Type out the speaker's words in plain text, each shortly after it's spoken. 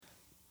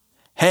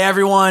Hey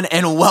everyone,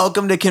 and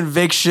welcome to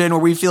Conviction,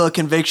 where we feel a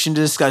conviction to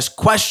discuss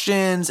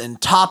questions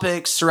and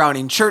topics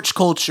surrounding church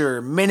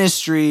culture,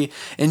 ministry,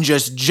 and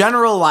just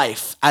general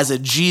life as a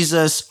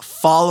Jesus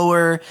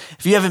follower.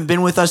 If you haven't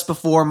been with us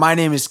before, my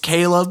name is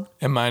Caleb.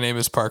 And my name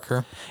is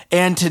Parker.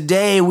 And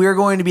today we're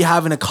going to be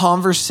having a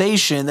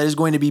conversation that is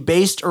going to be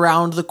based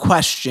around the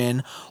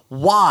question,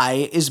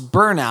 why is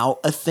burnout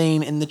a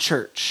thing in the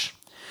church?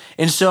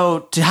 And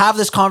so to have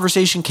this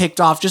conversation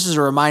kicked off, just as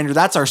a reminder,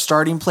 that's our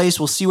starting place.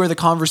 We'll see where the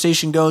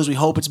conversation goes. We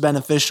hope it's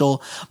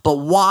beneficial. But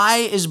why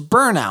is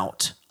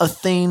burnout a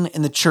thing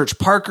in the church?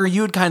 Parker,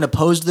 you had kind of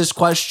posed this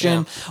question.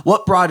 Yeah.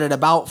 What brought it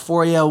about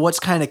for you? What's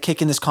kind of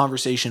kicking this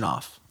conversation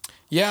off?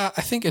 Yeah,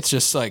 I think it's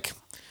just like,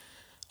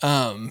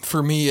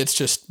 for me, it's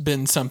just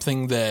been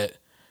something that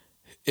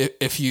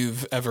if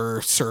you've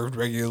ever served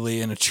regularly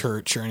in a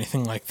church or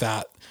anything like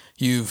that,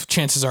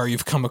 chances are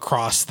you've come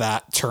across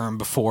that term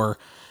before.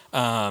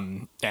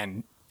 And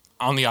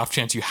on the off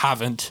chance you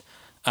haven't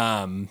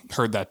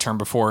heard that term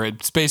before,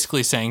 it's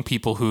basically saying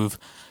people who've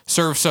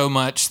served so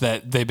much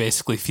that they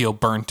basically feel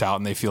burnt out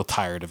and they feel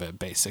tired of it,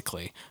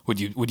 basically. Would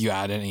you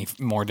add any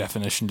more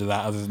definition to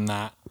that other than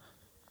that?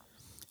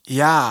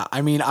 Yeah,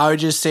 I mean, I would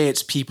just say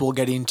it's people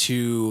getting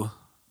to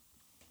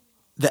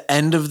the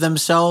end of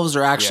themselves,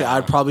 or actually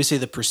I'd probably say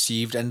the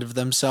perceived end of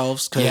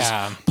themselves, because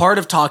part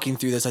of talking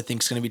through this, I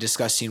think, is going to be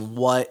discussing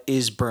what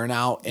is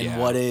burnout and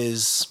what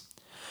is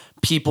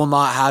people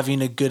not having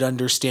a good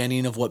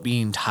understanding of what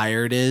being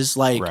tired is,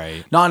 like,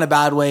 not in a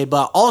bad way.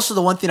 But also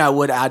the one thing I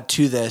would add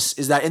to this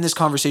is that in this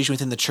conversation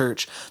within the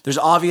church, there's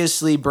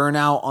obviously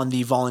burnout on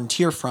the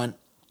volunteer front,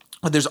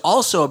 but there's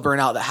also a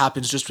burnout that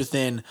happens just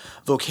within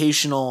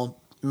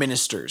vocational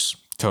ministers.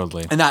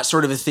 Totally. And that's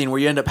sort of a thing where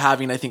you end up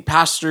having, I think,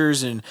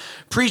 pastors and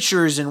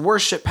preachers and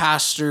worship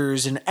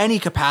pastors in any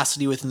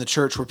capacity within the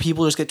church where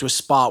people just get to a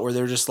spot where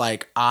they're just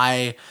like,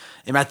 I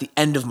am at the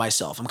end of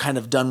myself. I'm kind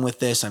of done with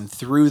this. I'm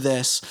through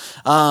this.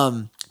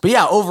 But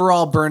yeah,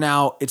 overall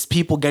burnout, it's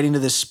people getting to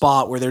this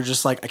spot where they're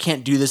just like, I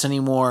can't do this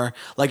anymore.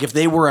 Like if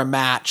they were a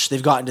match,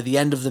 they've gotten to the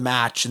end of the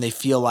match and they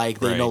feel like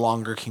they no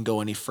longer can go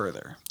any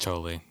further.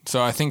 Totally.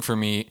 So I think for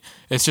me,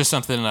 it's just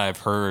something that I've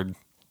heard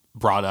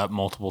brought up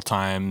multiple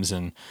times.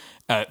 And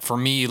for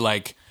me,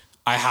 like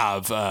I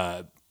have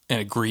an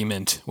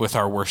agreement with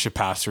our worship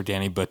pastor,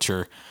 Danny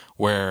Butcher,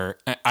 where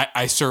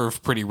I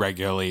serve pretty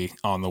regularly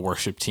on the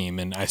worship team,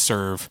 and I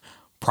serve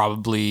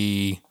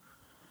probably,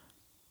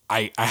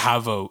 I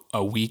have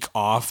a week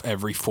off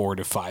every 4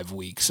 to 5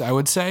 weeks, I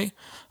would say.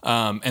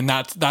 And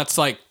I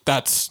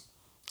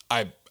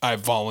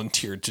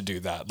volunteered to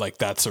do that. Like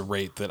that's a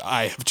rate that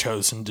I have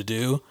chosen to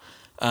do.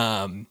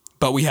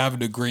 But we have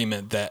an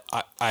agreement that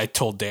I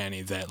told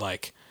Danny that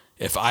like,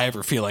 if I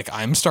ever feel like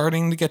I'm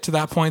starting to get to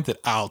that point, that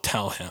I'll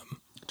tell him.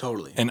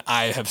 Totally. And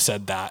I have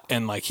said that,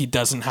 and like he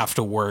doesn't have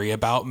to worry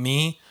about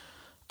me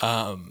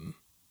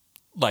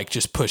like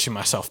just pushing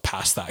myself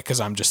past that,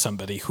 because I'm just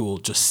somebody who will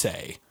just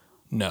say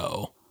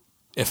no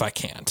if I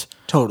can't.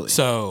 Totally.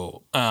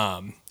 So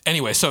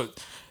anyway, so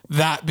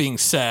that being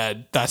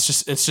said,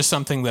 it's just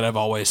something that I've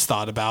always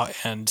thought about,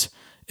 and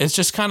it's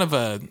just kind of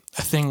a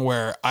thing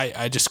where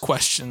I just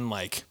question,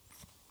 like,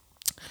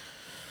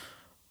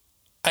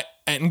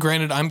 and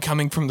granted, I'm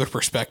coming from the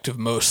perspective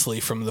mostly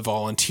from the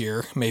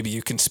volunteer. Maybe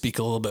you can speak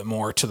a little bit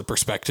more to the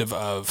perspective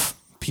of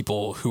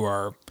people who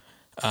are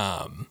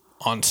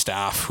on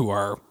staff, who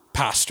are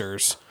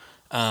pastors.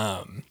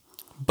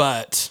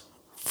 But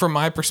from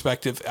my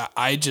perspective,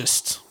 I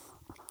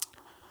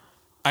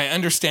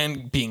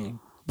understand being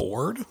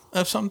bored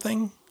of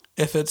something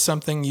if it's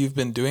something you've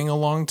been doing a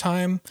long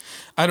time.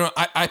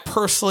 I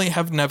personally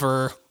have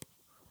never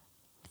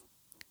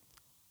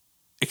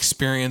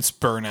experienced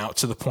burnout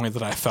to the point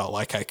that I felt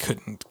like I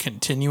couldn't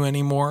continue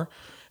anymore.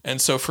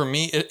 And so for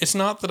me, it's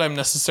not that I'm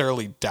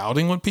necessarily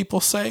doubting what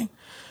people say,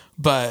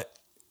 but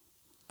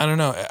I don't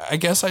know. I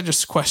guess I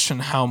just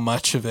question how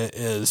much of it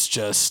is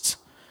just,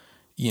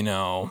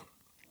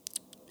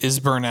 is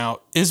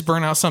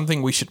burnout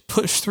something we should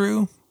push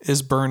through?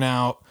 Is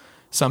burnout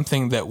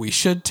something that we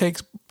should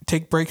take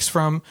breaks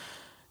from?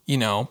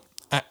 I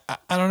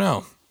don't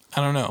know. I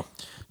don't know.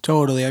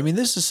 Totally. I mean,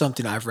 this is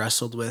something I've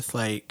wrestled with,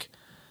 like,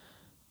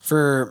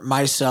 for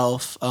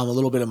myself, a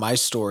little bit of my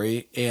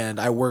story, and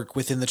I work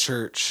within the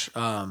church.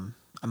 I'm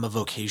a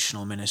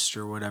vocational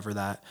minister, whatever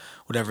that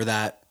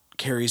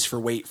carries for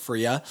weight for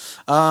you.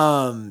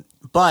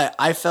 But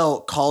I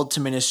felt called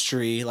to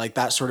ministry, like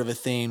that sort of a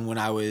thing, when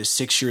I was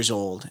 6 years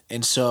old.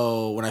 And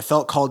so when I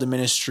felt called to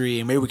ministry,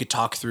 and maybe we could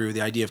talk through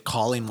the idea of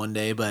calling one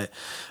day, but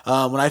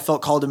when I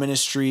felt called to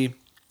ministry,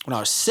 when I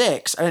was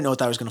 6, I didn't know what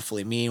that was going to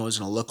fully mean, what it was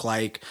going to look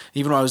like.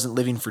 Even when I wasn't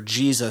living for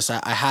Jesus,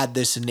 I had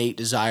this innate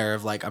desire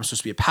of like, I'm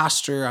supposed to be a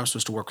pastor, I'm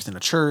supposed to work within a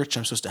church,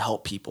 I'm supposed to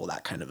help people,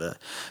 that kind of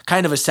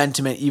a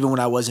sentiment, even when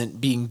I wasn't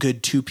being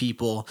good to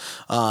people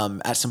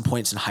at some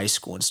points in high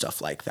school and stuff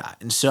like that.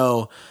 And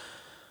so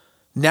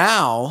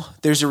now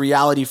there's a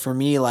reality for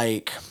me,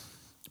 like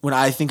when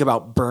I think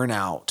about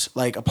burnout,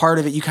 like a part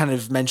of it, you kind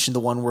of mentioned the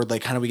one word,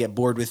 like kind of we get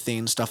bored with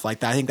things, stuff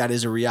like that. I think that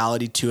is a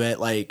reality to it.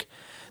 Like,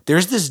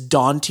 there's this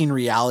daunting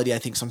reality, I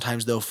think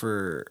sometimes though,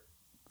 for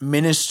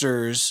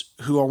ministers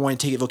who are wanting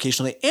to take it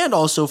vocationally, and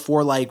also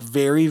for like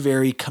very,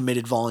 very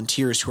committed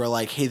volunteers who are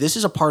like, hey, this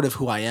is a part of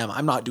who I am.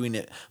 I'm not doing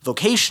it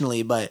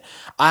vocationally, but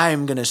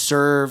I'm going to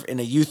serve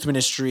in a youth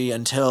ministry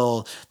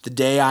until the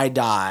day I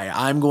die.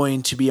 I'm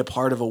going to be a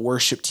part of a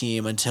worship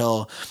team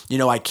until,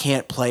 I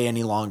can't play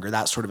any longer,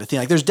 that sort of a thing.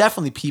 Like there's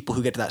definitely people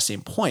who get to that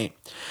same point.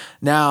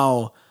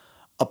 Now,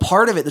 a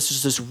part of it, this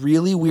is this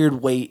really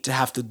weird weight to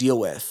have to deal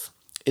with,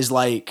 is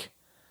like,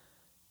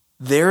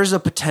 there's a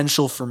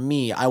potential for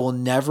me, I will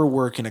never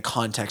work in a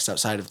context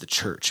outside of the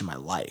church in my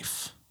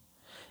life.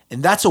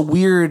 And that's a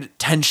weird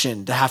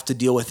tension to have to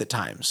deal with at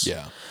times.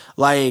 Yeah.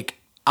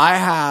 Like, I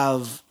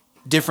have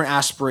different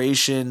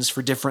aspirations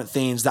for different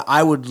things that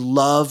I would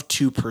love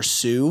to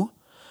pursue,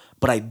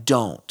 but I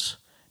don't.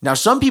 Now,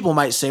 some people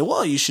might say,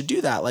 well, you should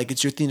do that. Like,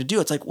 it's your thing to do.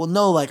 It's like, well,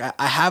 no, like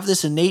I have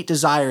this innate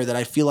desire that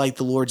I feel like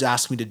the Lord's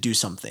asked me to do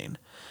something.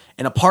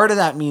 And a part of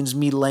that means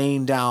me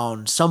laying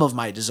down some of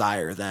my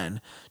desire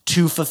then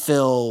to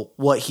fulfill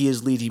what he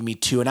is leading me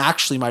to. And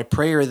actually my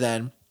prayer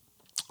then,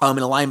 in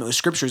alignment with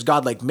scripture, is,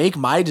 God, like, make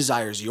my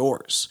desires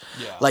yours.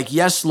 Yeah. Like,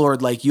 yes,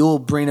 Lord, like you'll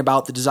bring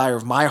about the desire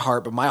of my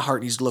heart, but my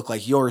heart needs to look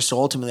like yours. So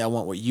ultimately I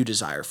want what you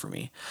desire for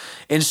me.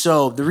 And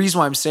so the reason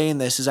why I'm saying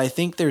this is I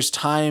think there's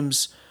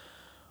times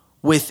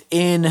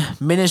within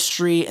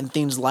ministry and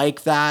things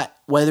like that,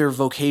 whether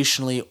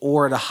vocationally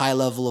or at a high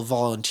level of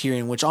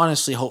volunteering, which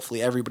honestly,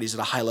 hopefully everybody's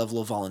at a high level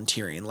of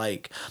volunteering.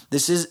 Like,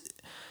 this is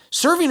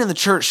serving in the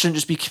church shouldn't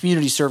just be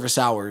community service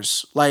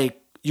hours.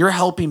 Like, you're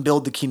helping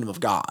build the kingdom of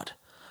God.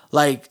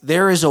 Like,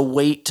 there is a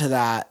weight to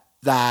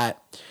that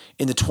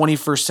in the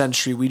 21st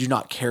century we do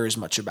not care as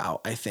much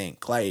about, I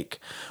think. Like,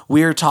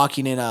 we are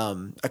talking in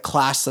a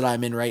class that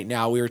I'm in right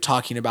now, we were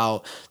talking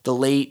about the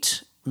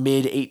late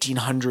mid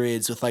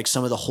 1800s with like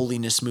some of the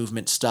holiness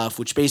movement stuff,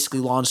 which basically,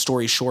 long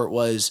story short,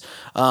 was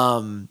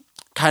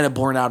kind of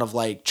born out of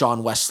like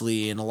John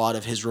Wesley and a lot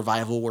of his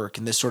revival work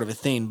and this sort of a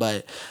thing.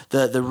 But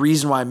the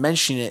reason why I'm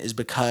mentioning it is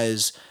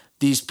because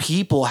these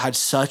people had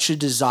such a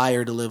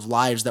desire to live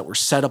lives that were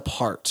set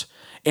apart.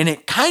 And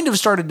it kind of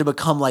started to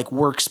become like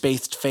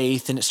works-based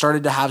faith, and it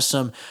started to have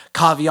some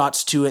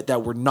caveats to it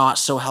that were not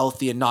so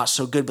healthy and not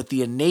so good. But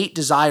the innate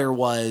desire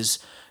was,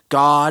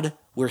 God,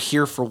 we're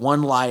here for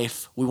one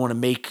life. We want to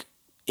make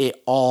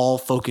it all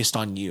focused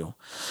on you.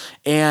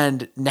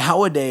 And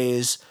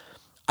nowadays,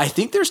 I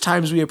think there's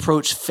times we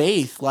approach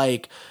faith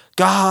like,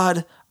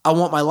 God, I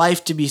want my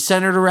life to be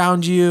centered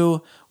around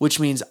you, which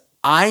means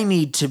I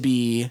need to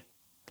be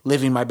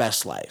living my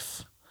best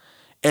life.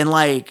 And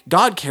like,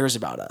 God cares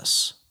about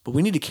us, but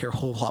we need to care a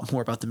whole lot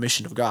more about the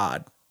mission of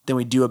God than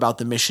we do about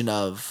the mission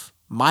of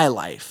my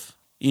life,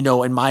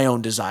 and my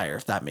own desire,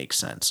 if that makes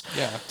sense.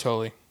 Yeah,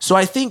 totally. So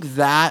I think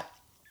that,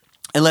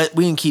 and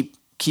we can keep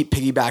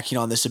piggybacking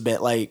on this a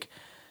bit, like,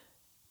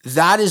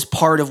 that is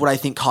part of what I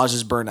think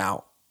causes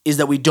burnout, is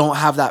that we don't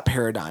have that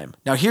paradigm.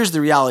 Now, here's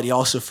the reality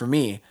also for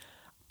me.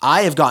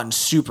 I have gotten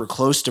super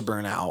close to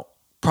burnout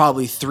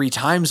probably 3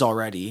 times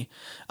already.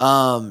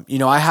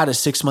 I had a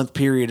 6-month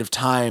period of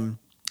time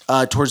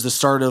towards the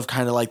start of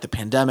kind of like the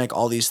pandemic,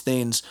 all these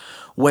things,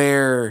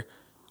 where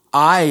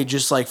I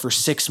just like for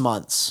 6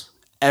 months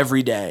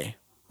every day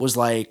was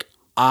like,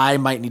 I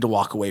might need to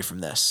walk away from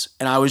this.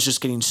 And I was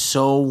just getting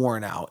so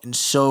worn out and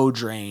so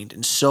drained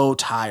and so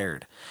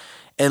tired.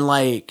 And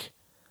like,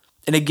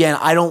 and again,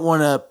 I don't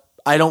want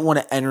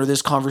to enter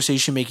this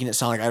conversation making it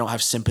sound like I don't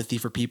have sympathy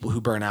for people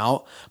who burn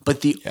out.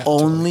 But the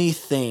only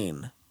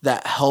thing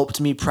that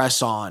helped me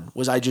press on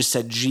was I just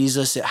said,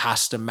 Jesus, it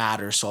has to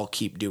matter. So I'll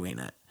keep doing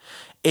it.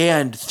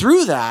 And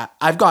through that,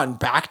 I've gotten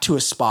back to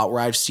a spot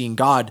where I've seen,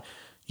 God,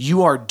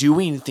 you are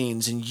doing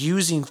things and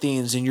using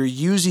things, and you're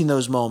using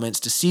those moments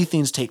to see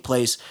things take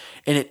place.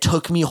 And it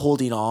took me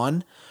holding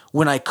on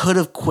when I could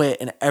have quit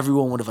and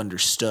everyone would have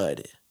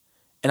understood,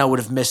 and I would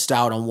have missed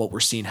out on what we're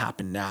seeing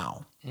happen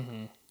now.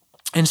 Mm-hmm.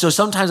 And so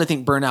sometimes I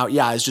think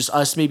burnout, is just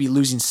us maybe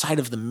losing sight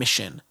of the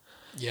mission.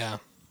 Yeah.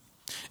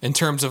 In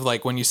terms of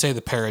like, when you say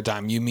the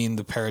paradigm, you mean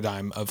the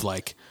paradigm of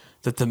like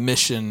that the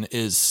mission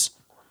is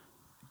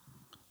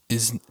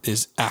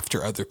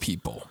after other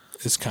people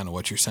is kind of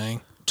what you're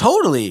saying.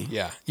 Totally.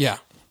 Yeah. Yeah.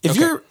 If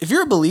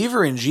you're a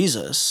believer in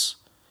Jesus,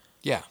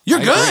 yeah, you're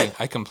I good. Agree.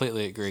 I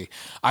completely agree.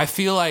 I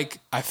feel like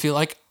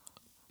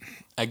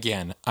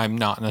again, I'm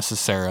not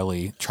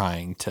necessarily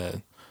trying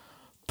to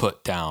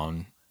put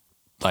down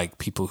like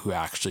people who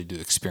actually do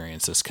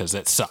experience this, because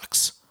it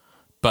sucks.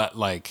 But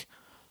like,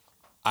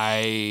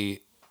 I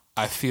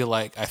feel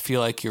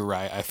like you're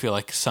right. I feel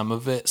like some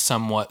of it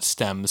somewhat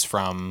stems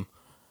from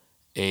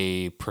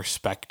a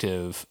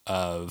perspective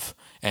of,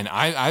 and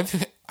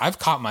I've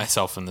caught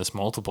myself in this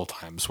multiple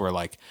times where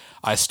like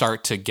I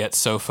start to get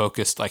so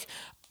focused, like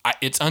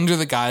it's under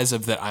the guise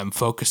of that I'm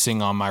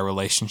focusing on my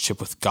relationship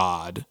with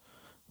God,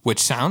 which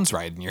sounds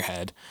right in your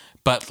head,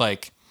 but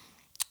like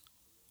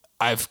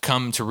I've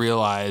come to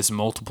realize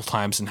multiple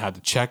times and had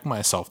to check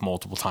myself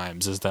multiple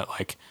times is that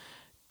like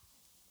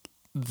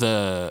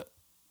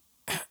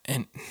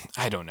and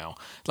I don't know,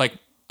 like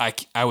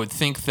I would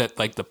think that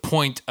like the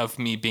point of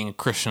me being a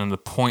Christian and the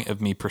point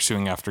of me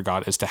pursuing after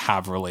God is to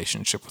have a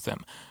relationship with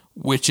him,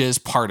 which is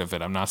part of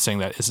it. I'm not saying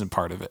that isn't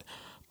part of it.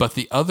 But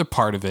the other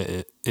part of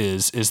it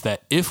is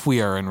that if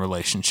we are in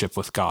relationship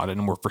with God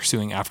and we're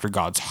pursuing after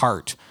God's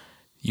heart,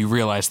 you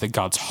realize that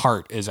God's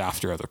heart is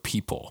after other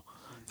people,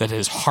 that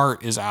his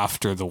heart is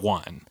after the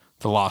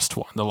lost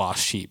one, the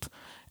lost sheep.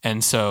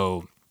 And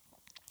so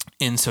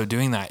in so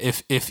doing that,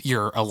 if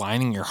you're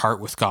aligning your heart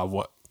with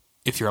God,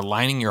 if you're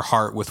aligning your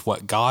heart with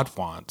what God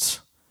wants,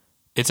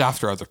 it's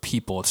after other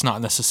people. It's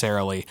not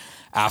necessarily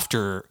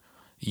after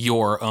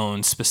your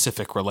own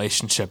specific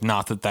relationship.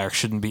 Not that there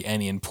shouldn't be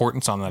any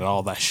importance on that at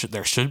all.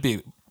 There should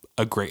be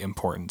a great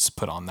importance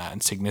put on that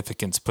and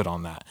significance put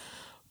on that.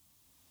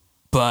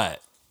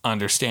 But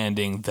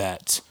understanding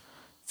that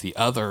the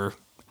other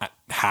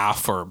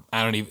half, or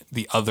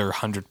the other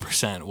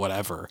 100%,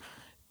 whatever,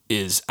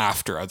 is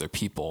after other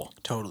people.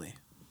 Totally.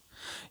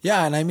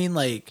 Yeah. And I mean,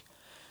 like,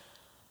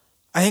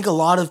 I think a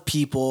lot of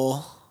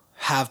people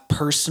have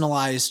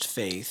personalized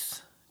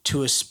faith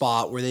to a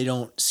spot where they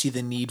don't see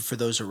the need for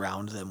those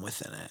around them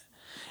within it.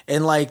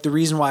 And like the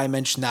reason why I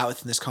mentioned that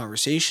within this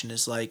conversation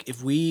is like,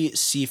 if we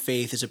see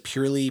faith as a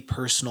purely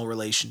personal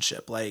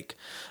relationship, like,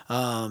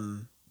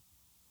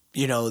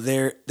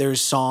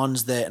 there's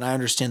songs that, and I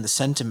understand the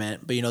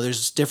sentiment, but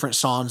there's different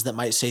songs that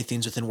might say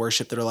things within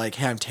worship that are like,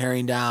 hey, I'm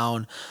tearing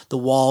down the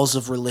walls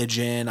of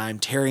religion. I'm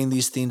tearing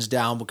these things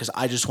down because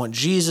I just want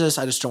Jesus.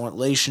 I just don't want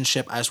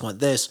relationship. I just want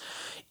this.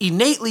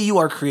 Innately, you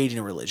are creating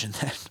a religion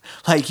then.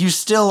 Like, you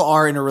still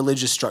are in a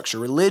religious structure.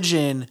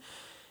 Religion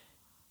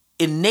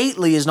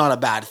innately is not a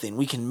bad thing.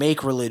 We can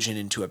make religion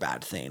into a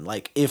bad thing,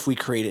 like if we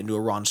create it into a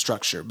wrong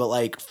structure. But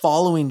like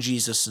following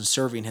Jesus and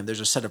serving him,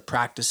 there's a set of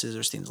practices,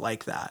 there's things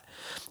like that.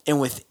 And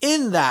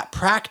within that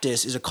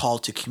practice is a call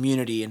to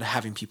community and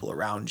having people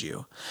around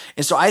you.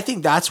 And so I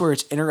think that's where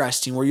it's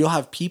interesting, where you'll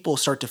have people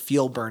start to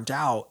feel burnt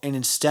out. And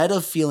instead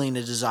of feeling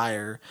a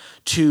desire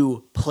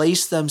to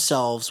place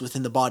themselves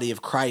within the body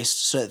of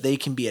Christ so that they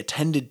can be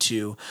attended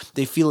to,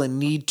 they feel a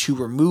need to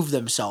remove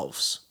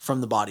themselves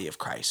from the body of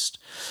Christ.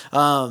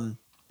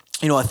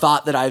 A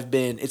thought that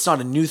it's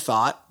not a new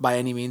thought by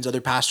any means. Other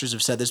pastors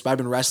have said this, but I've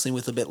been wrestling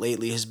with a bit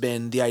lately, has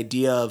been the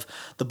idea of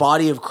the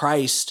body of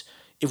Christ.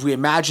 If we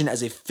imagine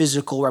as a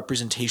physical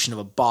representation of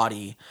a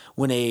body,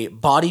 when a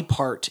body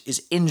part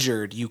is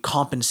injured, you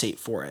compensate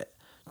for it.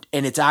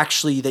 And it's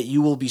actually that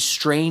you will be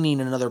straining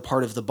another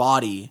part of the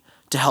body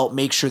to help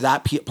make sure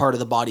that part of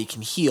the body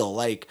can heal.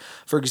 Like,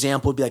 for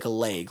example, it'd be like a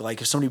leg.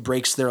 Like if somebody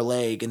breaks their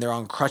leg and they're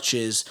on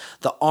crutches,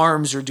 the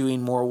arms are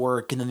doing more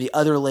work and then the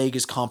other leg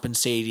is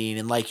compensating.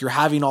 And like you're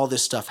having all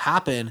this stuff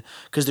happen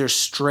because there's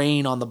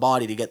strain on the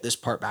body to get this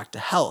part back to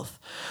health.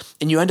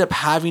 And you end up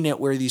having it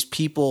where these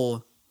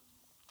people,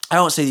 I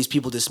don't say these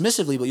people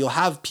dismissively, but you'll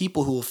have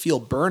people who will feel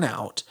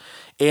burnout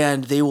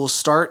and they will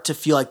start to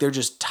feel like they're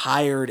just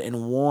tired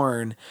and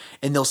worn,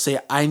 and they'll say,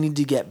 I need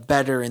to get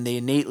better, and they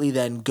innately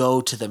then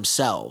go to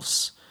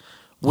themselves.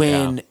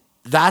 When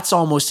that's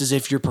almost as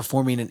if you're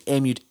performing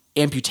an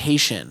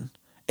amputation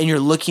and you're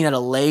looking at a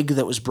leg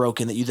that was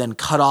broken that you then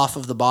cut off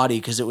of the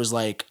body because it was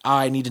like,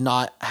 I need to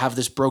not have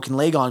this broken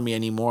leg on me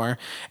anymore.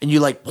 And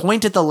you like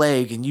point at the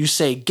leg and you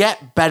say,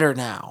 get better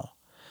now.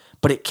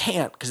 But it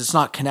can't because it's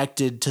not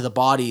connected to the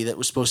body that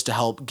was supposed to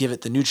help give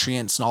it the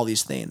nutrients and all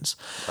these things.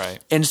 Right.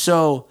 And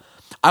so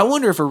I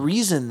wonder if a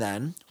reason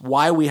then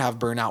why we have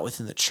burnout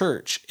within the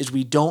church is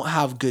we don't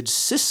have good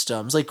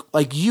systems.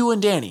 Like you and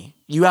Danny,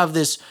 you have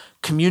this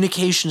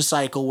communication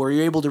cycle where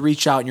you're able to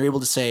reach out and you're able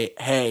to say,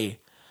 hey,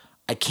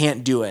 I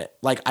can't do it.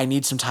 Like, I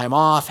need some time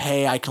off.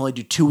 Hey, I can only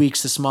do 2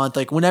 weeks this month.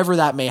 Like, whenever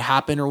that may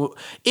happen or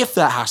if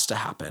that has to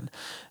happen.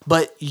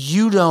 But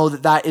you know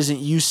that isn't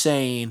you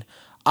saying,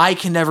 I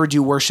can never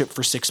do worship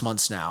for 6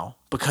 months now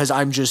because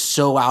I'm just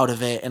so out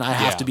of it and I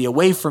have to be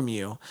away from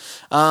you.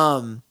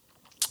 And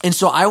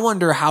so I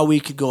wonder how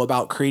we could go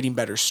about creating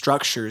better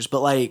structures.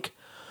 But like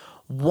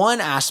one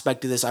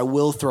aspect of this I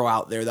will throw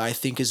out there that I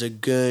think is a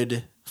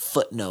good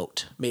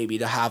footnote maybe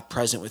to have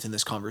present within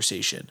this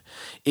conversation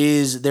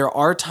is there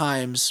are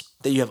times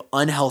that you have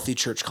unhealthy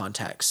church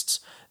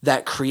contexts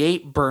that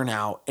create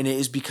burnout, and it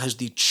is because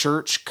the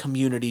church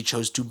community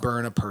chose to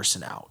burn a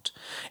person out.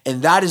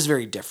 And that is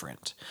very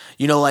different.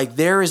 Like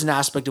there is an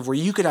aspect of where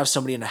you could have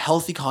somebody in a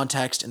healthy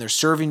context and they're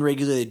serving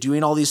regularly, they're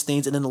doing all these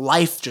things, and then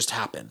life just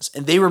happens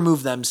and they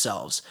remove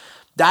themselves.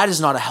 That is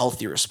not a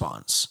healthy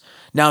response.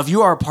 Now, if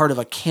you are a part of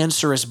a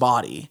cancerous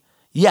body,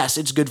 yes,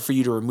 it's good for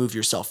you to remove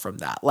yourself from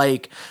that.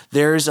 Like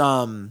there's,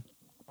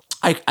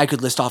 I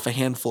could list off a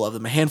handful of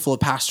them, a handful of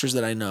pastors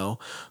that I know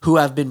who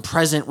have been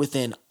present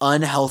within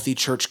unhealthy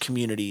church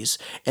communities,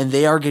 and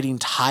they are getting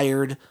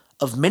tired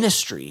of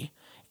ministry.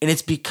 And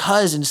it's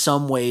because in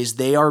some ways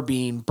they are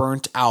being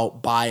burnt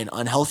out by an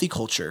unhealthy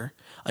culture,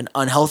 an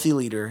unhealthy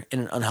leader,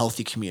 and an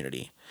unhealthy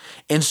community.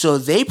 And so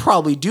they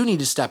probably do need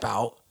to step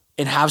out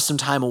and have some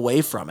time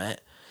away from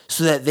it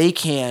so that they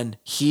can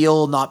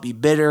heal, not be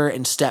bitter,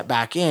 and step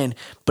back in,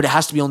 but it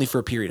has to be only for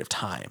a period of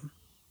time.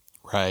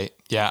 Right.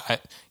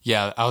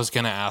 Yeah. I was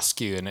going to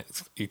ask you, and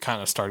you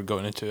kind of started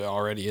going into it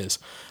already, is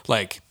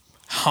like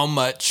how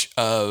much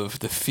of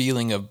the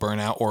feeling of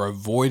burnout or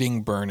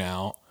avoiding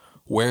burnout,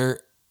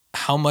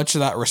 how much of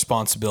that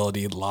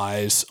responsibility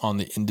lies on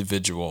the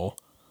individual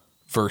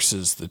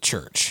versus the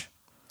church?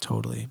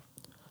 Totally.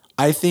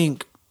 I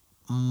think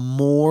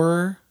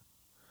more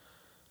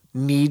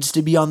needs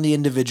to be on the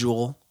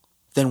individual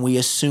than we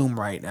assume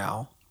right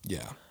now.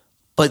 Yeah.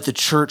 But the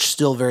church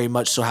still very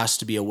much so has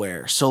to be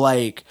aware. So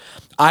like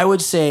I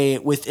would say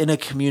within a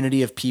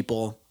community of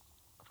people,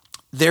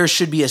 there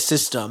should be a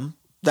system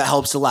that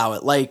helps allow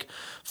it. Like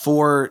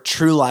for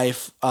True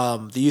Life,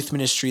 the youth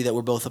ministry that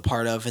we're both a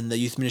part of and the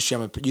youth ministry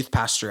I'm a youth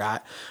pastor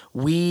at,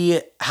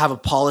 we have a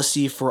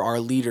policy for our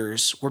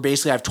leaders where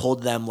basically I've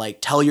told them like,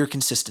 tell your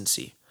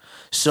consistency.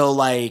 So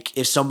like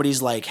if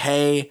somebody's like,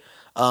 hey,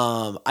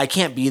 I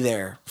can't be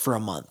there for a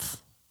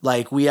month.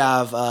 Like we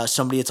have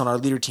somebody that's on our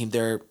leader team,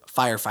 they're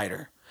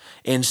firefighter.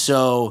 And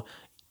so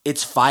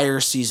it's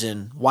fire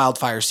season,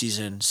 wildfire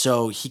season.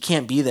 So he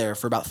can't be there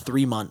for about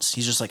 3 months.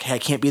 He's just like, hey, I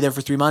can't be there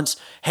for 3 months.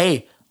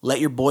 Hey, let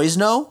your boys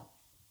know.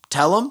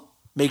 Tell them.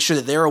 Make sure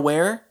that they're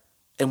aware.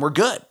 And we're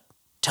good.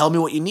 Tell me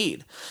what you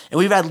need. And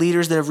we've had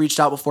leaders that have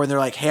reached out before and they're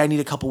like, hey, I need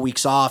a couple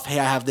weeks off. Hey,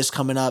 I have this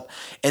coming up.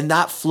 And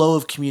that flow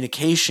of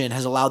communication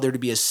has allowed there to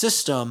be a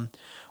system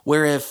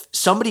where if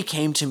somebody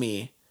came to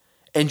me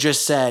and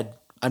just said,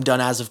 I'm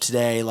done as of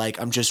today, like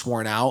I'm just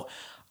worn out,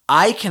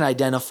 I can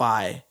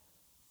identify,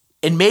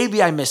 and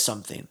maybe I missed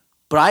something,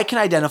 but I can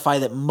identify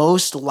that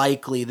most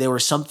likely there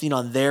was something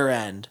on their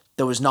end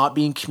that was not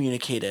being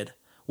communicated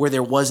where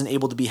there wasn't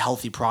able to be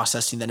healthy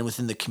processing then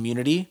within the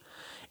community.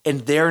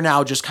 And they're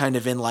now just kind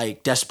of in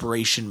like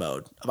desperation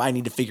mode. I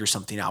need to figure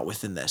something out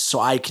within this so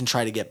I can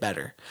try to get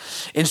better.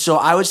 And so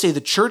I would say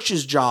the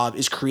church's job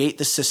is create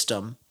the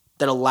system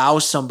that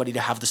allows somebody to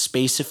have the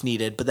space if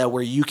needed, but that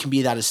where you can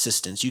be that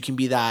assistance, you can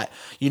be that,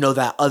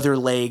 that other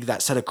leg,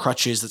 that set of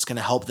crutches that's going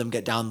to help them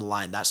get down the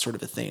line, that sort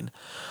of a thing.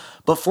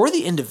 But for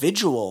the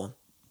individual,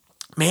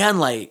 man,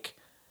 like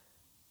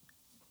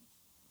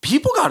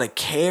people got to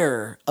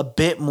care a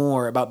bit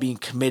more about being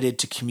committed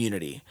to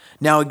community.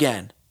 Now,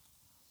 again,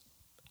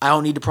 I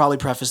don't need to probably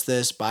preface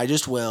this, but I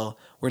just will.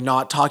 We're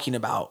not talking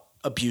about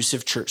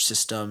abusive church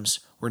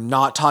systems. We're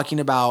not talking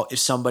about if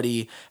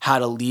somebody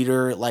had a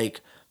leader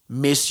like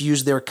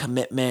misuse their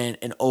commitment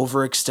and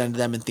overextend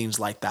them and things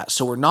like that.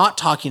 So we're not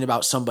talking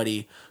about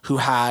somebody who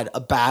had a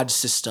bad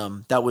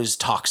system that was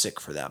toxic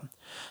for them.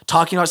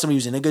 Talking about somebody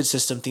who's in a good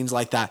system, things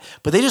like that.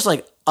 But they just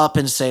like up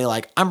and say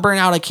like, I'm burnt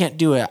out, I can't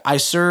do it. I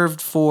served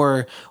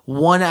for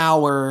 1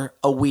 hour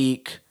a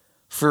week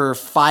for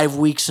 5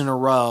 weeks in a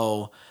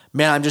row.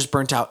 Man, I'm just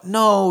burnt out.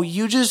 No,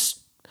 you just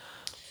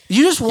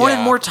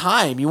wanted more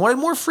time. You wanted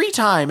more free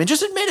time, and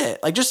just admit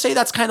it. Like, just say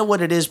that's kind of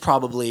what it is,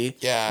 probably.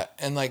 Yeah,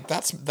 and like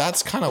that's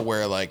kind of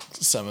where like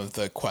some of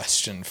the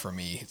question for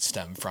me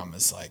stem from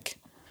is like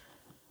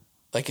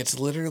it's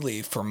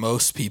literally for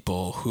most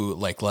people who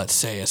like, let's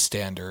say a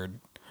standard.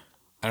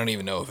 I don't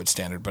even know if it's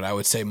standard, but I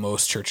would say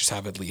most churches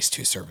have at least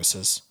 2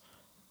 services.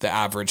 The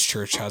average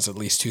church has at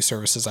least 2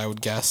 services, I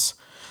would guess.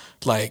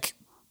 Like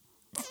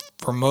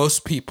for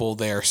most people,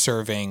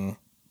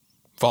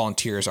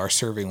 volunteers are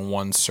serving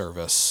 1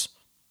 service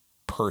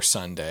per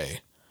Sunday,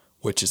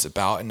 which is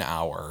about an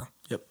hour.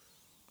 Yep.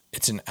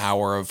 It's an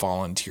hour of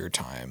volunteer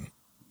time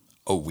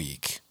a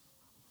week,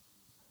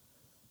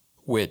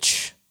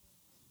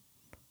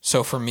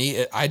 so for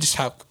me, I just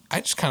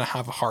kind of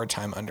have a hard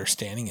time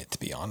understanding it, to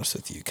be honest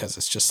with you. Because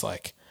it's just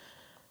like,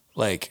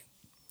 I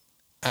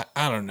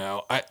don't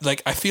know.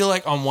 I feel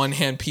like on one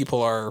hand,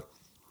 people are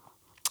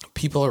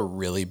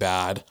really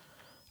bad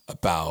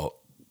about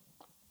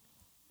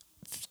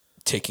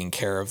taking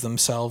care of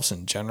themselves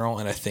in general.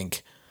 And I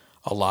think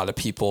a lot of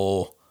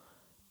people,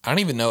 I don't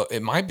even know,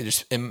 it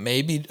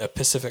may be a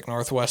Pacific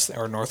Northwest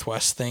or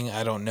Northwest thing.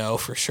 I don't know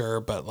for sure,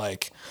 but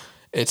like,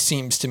 it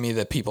seems to me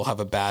that people have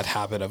a bad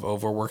habit of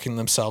overworking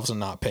themselves and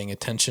not paying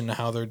attention to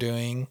how they're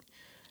doing.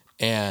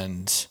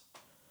 And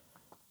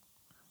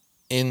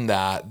in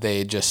that,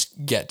 they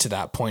just get to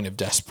that point of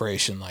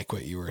desperation, like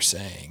what you were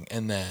saying.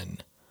 And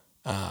then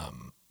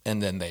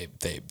they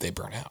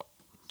burn out.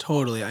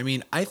 Totally.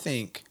 I've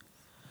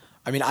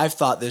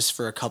thought this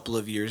for a couple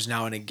of years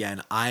now, and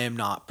again, I am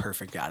not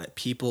perfect at it.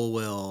 People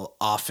will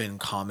often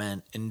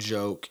comment and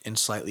joke and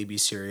slightly be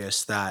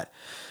serious that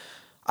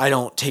I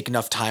don't take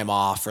enough time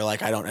off, or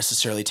like I don't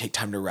necessarily take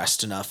time to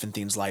rest enough and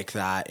things like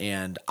that.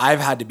 And I've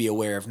had to be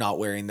aware of not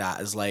wearing that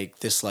as like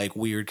this like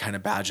weird kind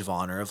of badge of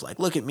honor of like,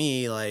 look at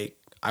me, like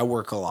I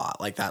work a lot,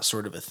 like that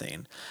sort of a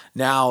thing.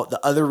 Now, the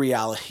other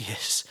reality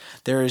is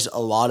there is a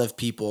lot of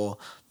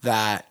people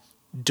that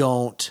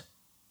don't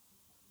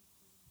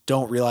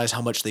realize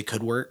how much they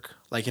could work,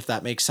 like if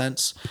that makes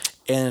sense.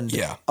 And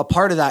a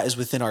part of that is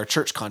within our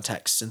church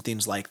contexts and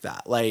things like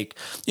that. Like,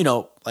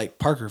 like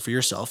Parker, for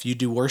yourself, you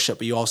do worship,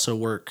 but you also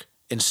work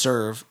and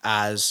serve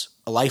as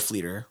a life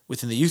leader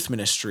within the youth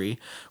ministry,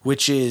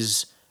 which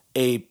is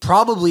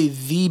probably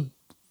the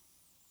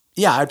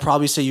yeah, I'd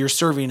probably say you're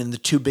serving in the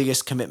two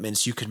biggest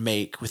commitments you could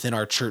make within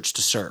our church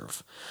to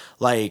serve.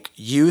 Like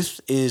youth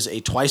is a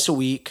twice a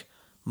week,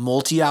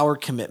 multi-hour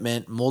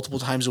commitment, multiple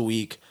times a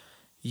week,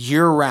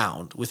 year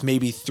round, with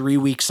maybe 3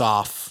 weeks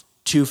off,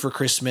 2 for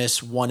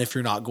Christmas, 1 if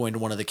you're not going to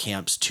one of the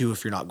camps, 2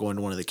 if you're not going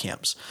to one of the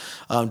camps,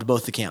 to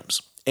both the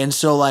camps. And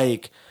so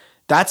like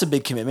that's a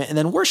big commitment. And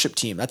then worship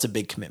team, that's a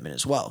big commitment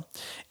as well.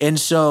 And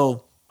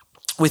so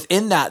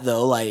within that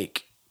though,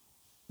 like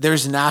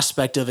there's an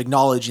aspect of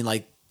acknowledging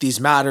like these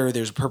matter,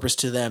 there's a purpose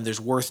to them, there's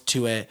worth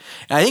to it.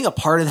 And I think a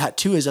part of that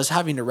too is us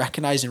having to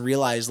recognize and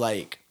realize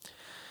like,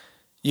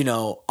 you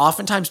know,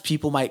 oftentimes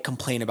people might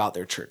complain about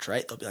their church,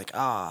 right? They'll be like,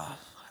 I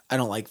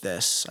don't like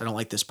this. I don't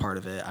like this part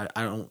of it.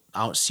 I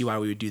don't see why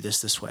we would do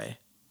this way.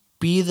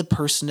 Be the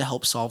person to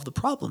help solve the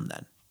problem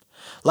then.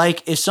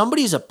 Like if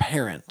somebody's a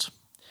parent,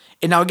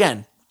 and now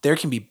again, there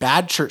can be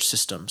bad church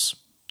systems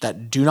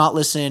that do not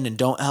listen and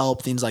don't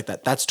help, things like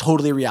that. That's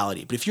totally a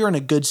reality. But if you're in a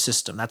good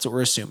system, that's what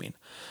we're assuming.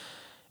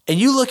 And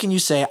you look and you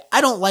say,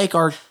 I don't like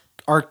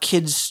our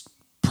kids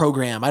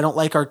program. I don't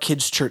like our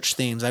kids church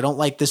things. I don't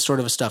like this sort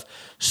of stuff.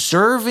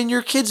 Serve in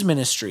your kids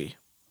ministry.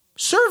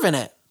 Serve in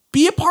it.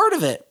 Be a part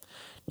of it.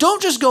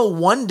 Don't just go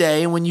one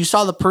day and when you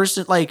saw the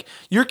person, like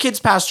your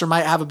kids pastor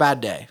might have a bad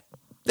day.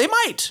 They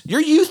might.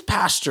 Your youth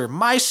pastor,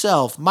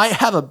 myself, might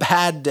have a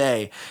bad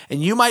day.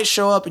 And you might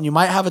show up and you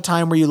might have a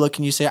time where you look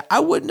and you say, I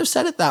wouldn't have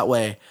said it that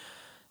way.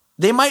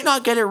 They might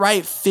not get it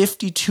right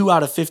 52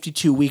 out of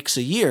 52 weeks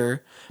a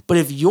year. But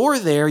if you're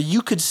there,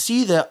 you could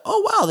see that,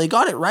 oh, wow, they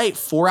got it right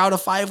 4 out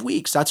of 5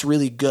 weeks. That's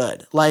really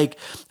good. Like,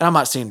 and I'm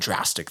not saying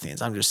drastic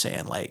things. I'm just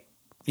saying like,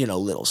 you know,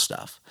 little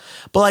stuff.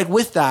 But like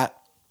with that,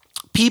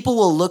 people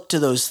will look to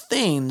those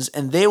things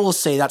and they will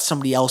say that's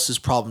somebody else's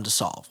problem to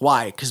solve.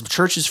 Why? Because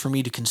church is for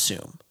me to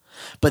consume.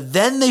 But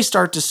then they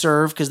start to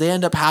serve because they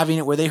end up having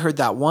it where they heard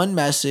that one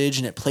message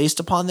and it placed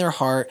upon their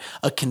heart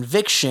a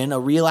conviction, a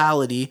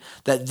reality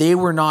that they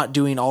were not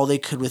doing all they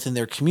could within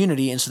their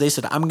community. And so they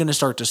said, I'm going to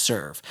start to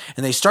serve.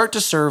 And they start to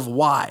serve.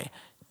 Why?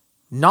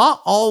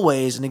 Not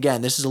always, and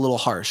again, this is a little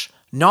harsh,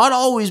 not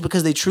always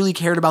because they truly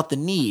cared about the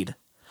need,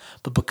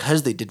 but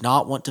because they did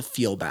not want to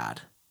feel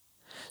bad.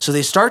 So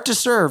they start to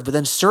serve, but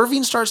then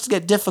serving starts to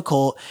get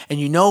difficult. And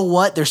you know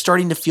what? They're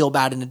starting to feel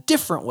bad in a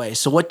different way.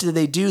 So what do?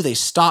 They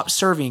stop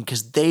serving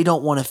because they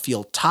don't want to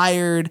feel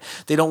tired.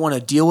 They don't want to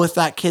deal with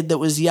that kid that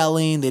was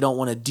yelling. They don't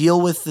want to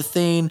deal with the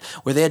thing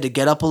where they had to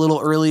get up a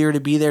little earlier to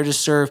be there to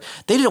serve.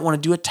 They didn't want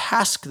to do a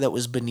task that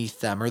was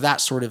beneath them or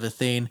that sort of a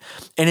thing.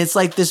 And it's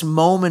like this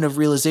moment of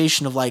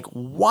realization of like,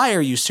 why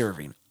are you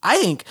serving? I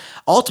think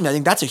ultimately,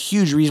 that's a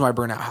huge reason why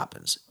burnout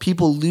happens.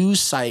 People lose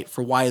sight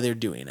for why they're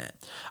doing it.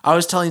 I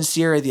was telling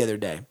Sierra the other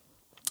day,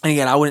 and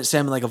again, I wouldn't say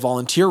I'm in like a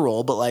volunteer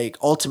role, but like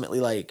ultimately,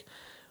 like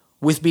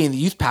with being the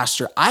youth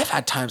pastor, I've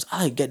had times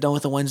I like get done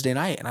with a Wednesday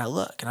night and I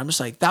look and I'm just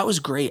like, that was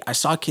great. I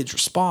saw kids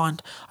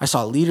respond. I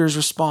saw leaders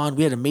respond.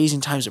 We had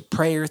amazing times of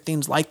prayer,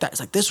 things like that.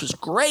 It's like, this was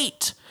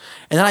great.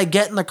 And then I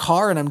get in the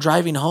car and I'm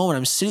driving home and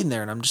I'm sitting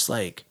there and I'm just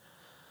like,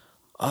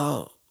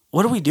 oh,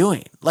 what are we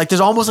doing? Like,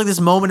 there's almost like this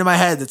moment in my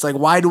head that's like,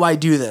 why do I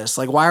do this?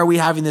 Like, why are we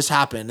having this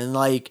happen? And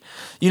like,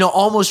 you know,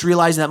 almost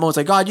realizing that moment, it's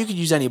like, God, you could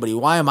use anybody.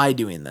 Why am I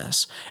doing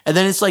this? And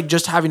then it's like,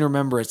 just having to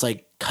remember, it's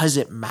like, cause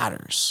it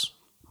matters.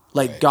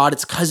 Like, right. God,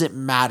 it's cause it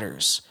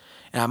matters.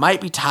 And I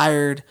might be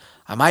tired.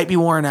 I might be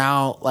worn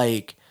out.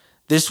 Like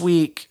this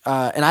week,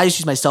 and I just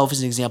use myself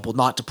as an example,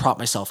 not to prop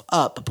myself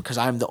up, but because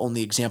I'm the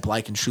only example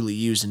I can truly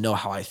use and know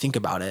how I think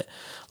about it.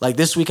 Like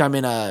this week, I'm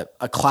in a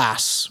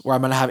class where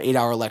I'm going to have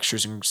 8-hour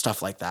lectures and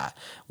stuff like that.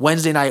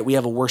 Wednesday night, we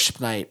have a worship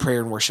night,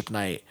 prayer and worship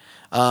night.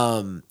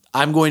 I'm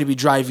going to be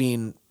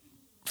driving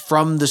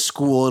from the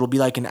school. It'll be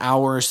like an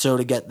hour or so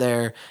to get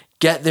there.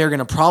 Going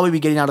to probably be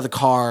getting out of the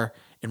car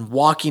and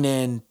walking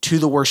in to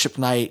the worship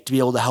night to be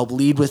able to help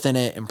lead within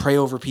it and pray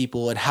over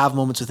people and have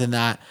moments within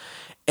that.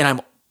 And I'm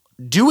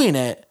doing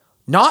it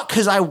not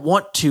because I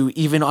want to,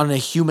 even on a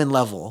human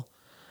level,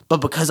 but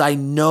because I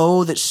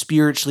know that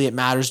spiritually it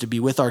matters to be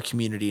with our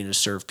community and to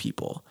serve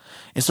people.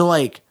 And so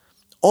like,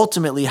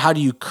 ultimately, how do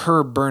you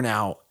curb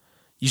burnout?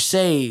 You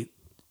say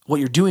what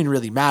you're doing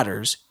really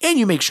matters and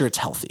you make sure it's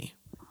healthy.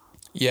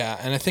 Yeah.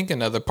 And I think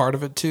another part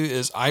of it too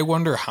is I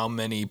wonder how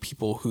many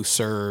people who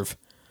serve,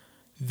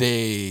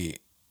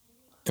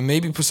 and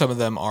maybe some of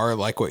them are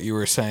like what you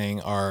were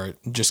saying, are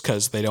just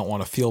because they don't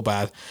want to feel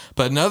bad.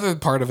 But another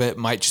part of it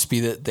might just be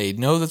that they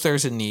know that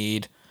there's a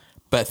need,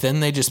 but then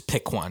they just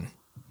pick one.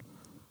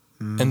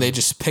 And they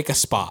just pick a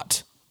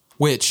spot,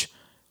 which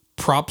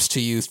props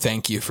to you.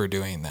 Thank you for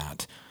doing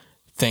that.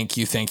 Thank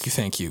you, thank you,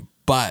 thank you.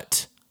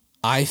 But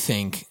I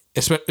think,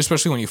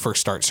 especially when you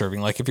first start serving,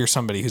 like if you're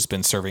somebody who's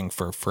been serving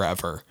for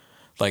forever,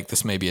 like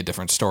this may be a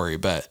different story,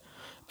 but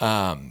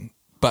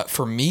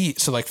for me,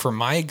 so like for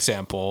my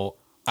example,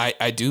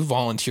 I do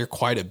volunteer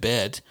quite a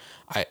bit.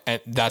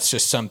 And that's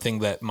just something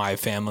that my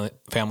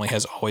family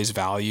has always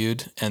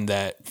valued, and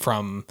that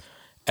from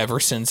ever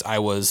since I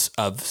was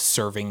of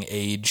serving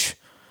age,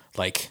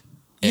 like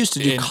you used to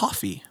do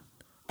coffee.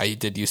 I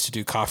did used to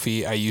do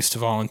coffee. I used to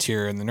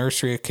volunteer in the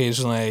nursery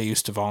occasionally. I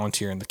used to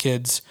volunteer in the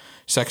kids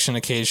section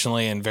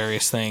occasionally and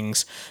various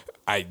things.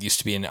 I used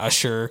to be an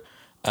usher.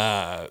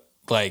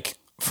 Like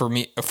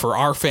for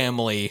our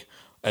family,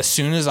 as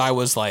soon as I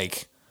was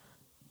like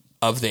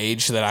of the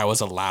age that I was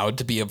allowed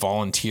to be a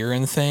volunteer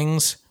in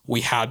things,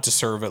 we had to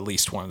serve at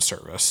least one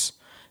service.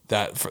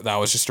 That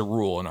was just a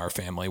rule in our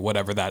family.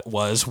 Whatever that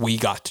was, we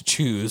got to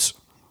choose.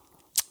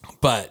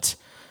 But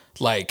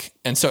like,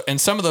 and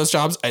some of those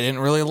jobs I didn't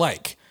really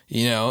like,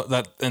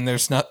 and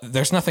there's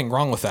nothing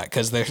wrong with that,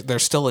 because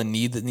there's still a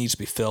need that needs to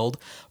be filled.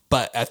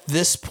 But at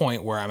this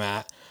point where I'm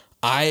at,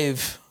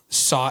 I've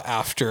sought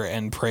after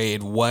and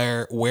prayed,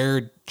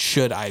 where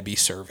should I be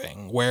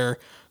serving? Where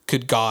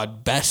could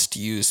God best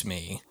use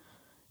me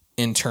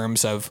in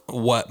terms of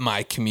what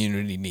my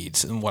community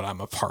needs and what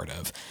I'm a part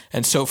of?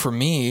 And so for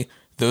me,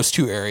 those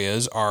two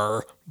areas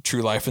are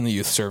True Life in the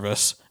youth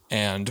service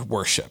and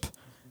worship.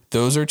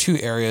 Those are two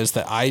areas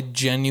that I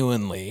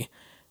genuinely,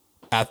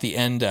 at the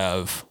end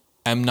of,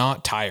 am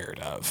not tired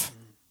of.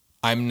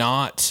 I'm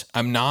not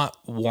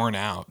worn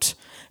out.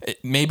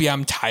 Maybe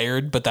I'm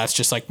tired, but that's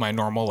just like my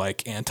normal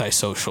like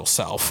antisocial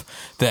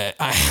self, that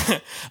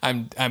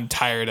I'm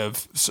tired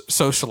of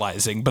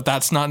socializing, but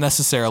that's not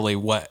necessarily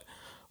what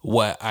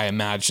I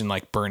imagine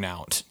like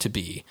burnout to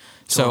be.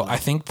 So I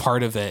think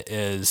part of it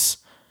is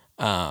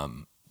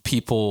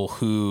people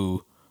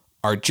who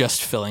are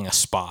just filling a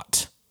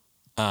spot.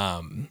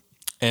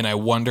 And I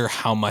wonder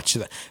how much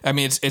of that, I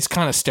mean, it's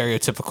kind of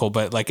stereotypical,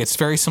 but like, it's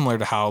very similar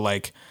to how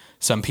like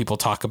some people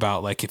talk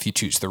about, like, if you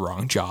choose the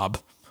wrong job,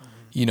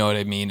 you know what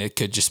I mean? It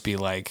could just be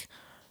like,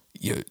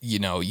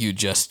 you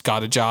just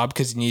got a job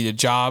because you need a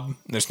job.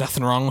 There's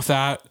nothing wrong with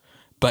that,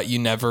 but you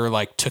never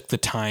like took the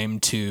time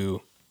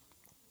to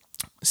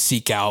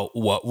seek out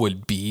what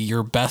would be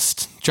your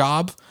best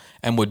job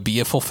and would be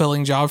a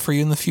fulfilling job for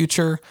you in the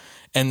future.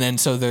 And then,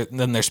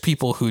 then there's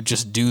people who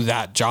just do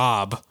that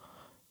job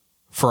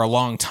for a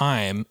long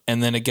time.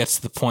 And then it gets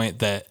to the point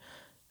that,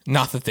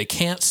 not that they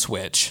can't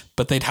switch,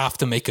 but they'd have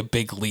to make a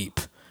big leap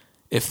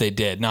if they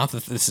did. Not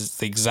that this is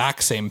the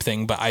exact same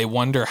thing, but I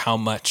wonder how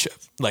much,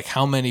 like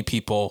how many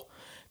people,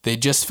 they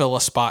just fill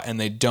a spot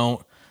and they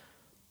don't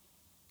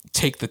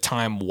take the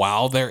time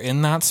while they're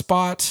in that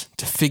spot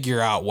to figure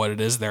out what it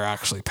is they're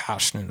actually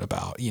passionate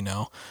about,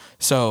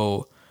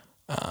 So,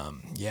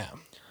 yeah.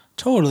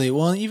 Totally.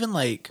 Well, even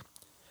like,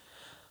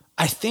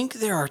 I think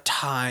there are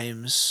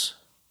times,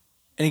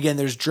 and again,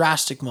 there's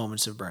drastic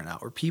moments of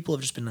burnout where people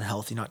have just been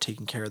unhealthy, not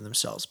taking care of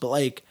themselves. But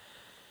like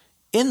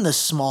in the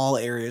small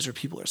areas where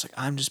people are just like,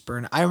 I'm just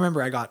burnt. I remember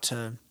when I got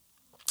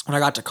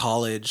to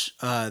college,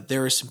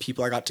 there were some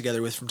people I got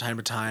together with from time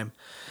to time,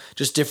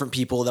 just different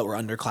people that were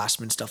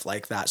underclassmen, stuff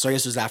like that. So I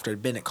guess it was after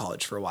I'd been at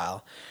college for a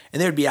while.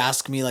 And they would be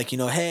asking me like,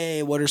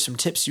 hey, what are some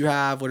tips you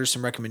have? What are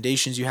some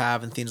recommendations you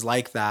have? And things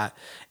like that.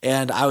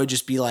 And I would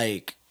just be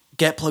like,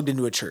 get plugged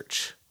into a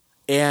church.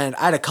 And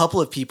I had a couple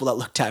of people that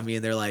looked at me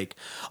and they're like,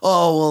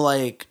 oh, well,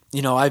 like,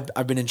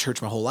 I've been in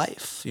church my whole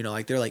life.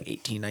 Like they're like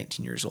 18,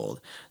 19 years old.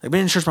 I've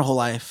been in church my whole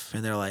life.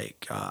 And they're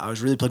like, I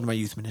was really plugged into my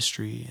youth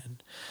ministry.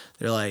 And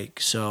they're like,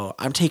 so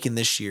I'm taking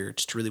this year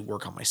just to really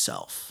work on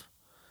myself.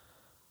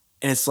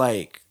 And it's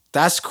like,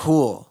 that's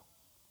cool.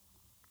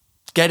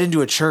 Get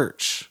into a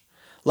church.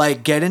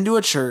 Like, get into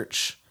a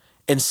church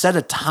and set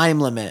a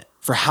time limit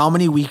for how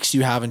many weeks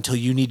you have until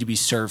you need to be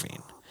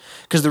serving.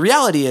 Because the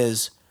reality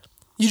is,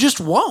 you just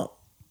won't.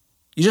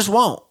 You just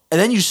won't. And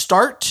then you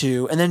start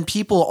to, and then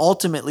people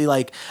ultimately,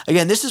 like,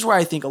 again, this is where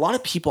I think a lot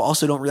of people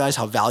also don't realize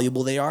how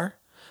valuable they are.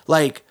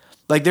 Like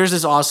there's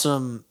this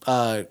awesome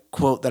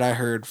quote that I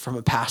heard from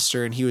a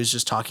pastor, and he was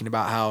just talking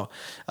about how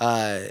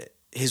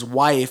his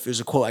wife, it was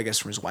a quote, I guess,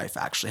 from his wife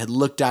actually, had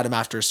looked at him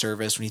after a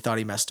service when he thought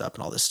he messed up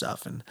and all this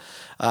stuff.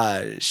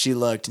 And she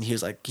looked, and he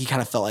was like, he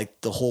kind of felt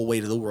like the whole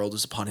weight of the world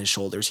was upon his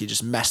shoulders. He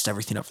just messed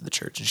everything up for the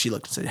church. And she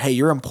looked and said, hey,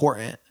 you're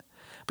important,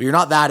 but you're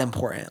not that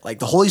important. Like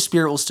the Holy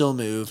Spirit will still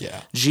move.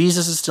 Yeah.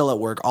 Jesus is still at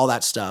work, all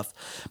that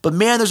stuff. But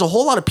man, there's a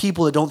whole lot of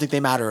people that don't think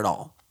they matter at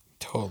all.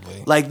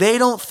 Totally. Like they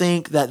don't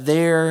think that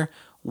their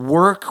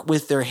work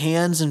with their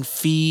hands and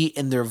feet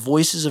and their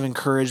voices of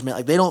encouragement,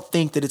 like they don't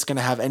think that it's going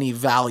to have any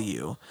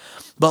value,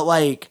 but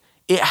like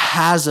it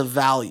has a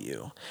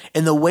value.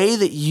 And the way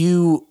that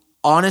you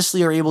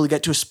honestly are able to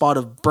get to a spot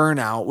of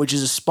burnout, which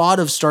is a spot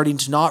of starting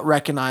to not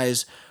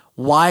recognize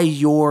why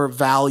your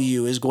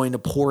value is going to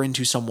pour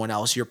into someone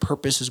else, your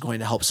purpose is going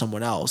to help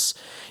someone else,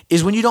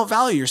 is when you don't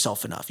value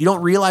yourself enough. You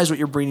don't realize what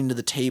you're bringing to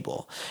the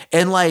table.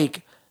 And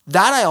like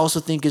that, I also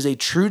think is a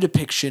true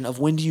depiction of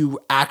when do you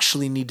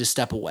actually need to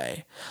step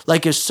away.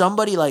 Like if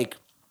somebody like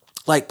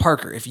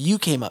Parker, if you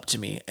came up to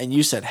me and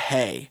you said,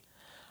 hey,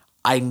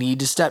 I need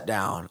to step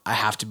down, I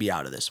have to be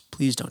out of this.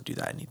 Please don't do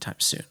that anytime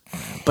soon.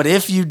 But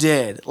if you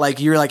did,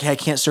 like you're like, hey, I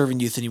can't serve in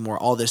youth anymore,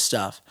 all this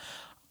stuff.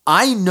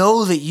 I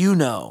know that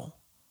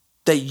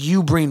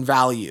you bring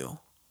value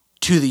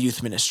to the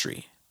youth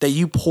ministry, that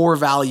you pour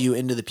value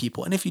into the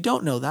people. And if you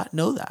don't know that,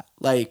 know that.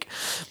 Like,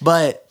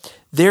 but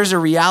there's a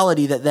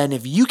reality that then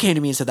if you came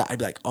to me and said that, I'd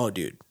be like, oh,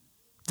 dude,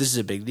 this is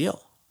a big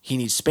deal. He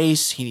needs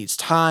space. He needs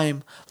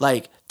time.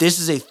 Like, this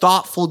is a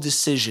thoughtful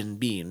decision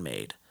being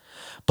made.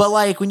 But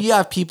like when you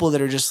have people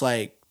that are just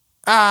like,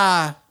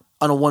 on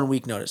a 1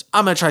 week notice,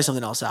 I'm going to try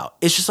something else out.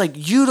 It's just like,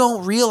 you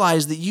don't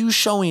realize that you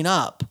showing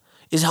up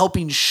is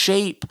helping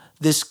shape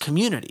this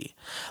community.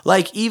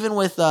 Like even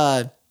with,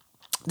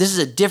 this is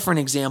a different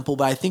example,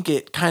 but I think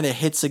it kind of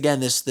hits again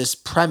this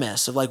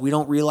premise of like we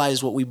don't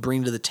realize what we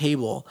bring to the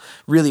table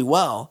really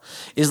well.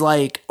 Is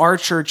like our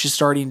church is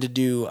starting to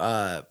do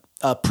a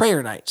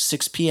prayer night,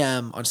 6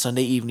 p.m. on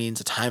Sunday evenings,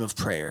 a time of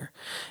prayer.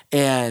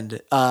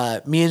 And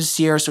me and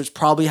Sierra, so it's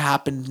probably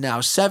happened now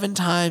 7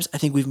 times. I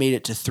think we've made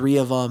it to 3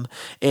 of them.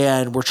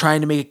 And we're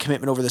trying to make a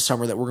commitment over the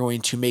summer that we're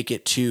going to make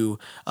it to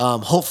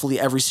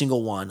hopefully every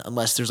single one,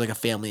 unless there's like a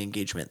family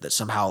engagement that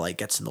somehow like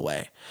gets in the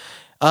way.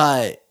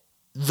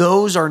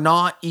 Those are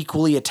not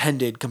equally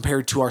attended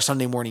compared to our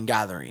Sunday morning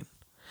gathering.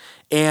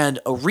 And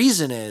a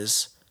reason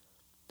is,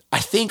 I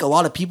think a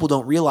lot of people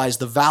don't realize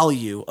the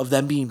value of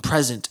them being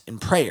present in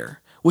prayer,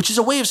 which is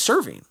a way of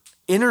serving,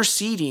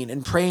 interceding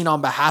and praying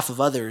on behalf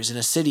of others in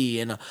a city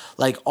and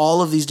like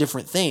all of these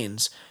different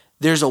things.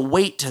 There's a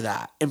weight to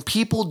that. And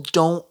people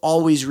don't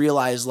always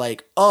realize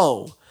like,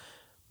 oh,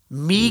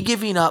 me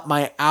giving up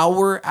my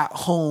hour at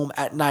home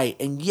at night.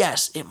 And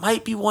yes, it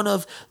might be one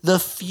of the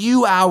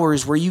few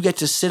hours where you get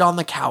to sit on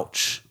the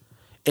couch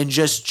and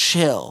just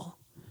chill.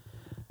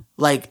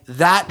 Like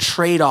that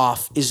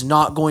trade-off is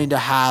not going to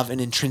have an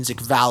intrinsic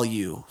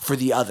value for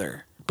the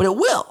other, but it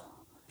will.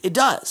 It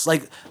does.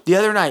 Like the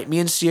other night, me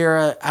and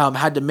Sierra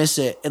had to miss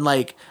it. And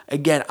like,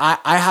 again,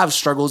 I have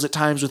struggles at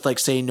times with like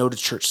saying no to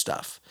church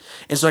stuff.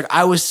 And so like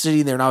I was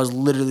sitting there and I was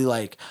literally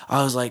like,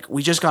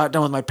 we just got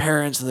done with my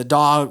parents and the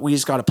dog. We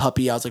just got a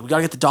puppy. I was like, we got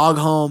to get the dog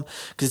home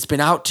because it's been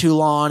out too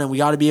long and we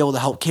got to be able to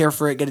help care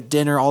for it, get it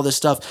dinner, all this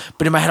stuff.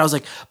 But in my head, I was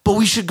like, but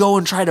we should go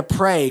and try to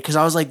pray because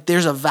I was like,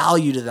 there's a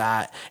value to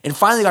that. And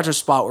finally got to a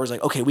spot where it's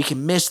like, okay, we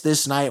can miss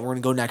this night and we're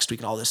going to go next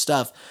week and all this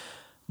stuff.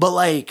 But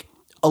like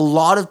a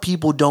lot of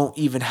people don't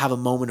even have a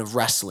moment of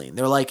wrestling.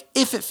 They're like,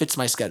 if it fits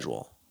my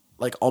schedule,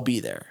 like I'll be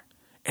there.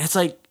 And it's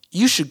like,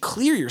 you should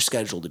clear your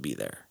schedule to be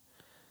there.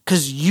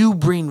 Because you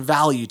bring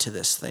value to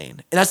this thing.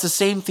 And that's the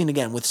same thing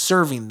again with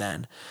serving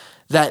then.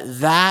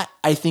 That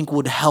I think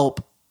would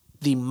help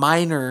the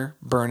minor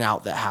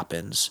burnout that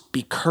happens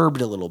be curbed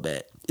a little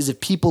bit. Is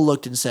if people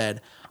looked and said,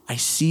 I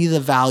see the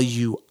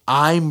value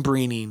I'm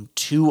bringing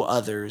to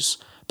others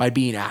by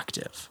being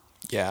active.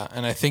 Yeah,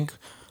 and I think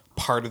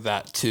part of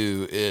that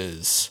too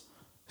is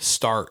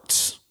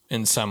starts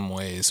in some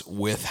ways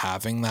with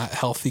having that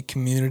healthy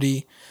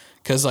community.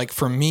 Because like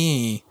for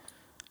me,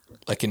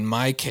 like in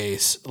my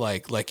case,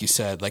 like you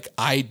said, like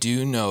I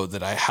do know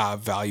that I have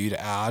value to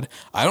add.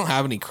 I don't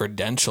have any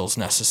credentials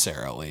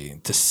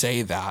necessarily to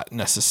say that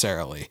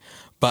necessarily,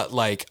 but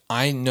like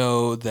I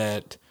know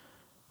that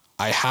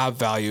I have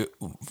value.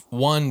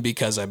 One,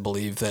 because I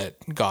believe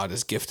that God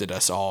has gifted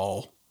us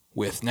all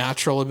with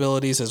natural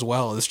abilities as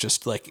well as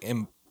just like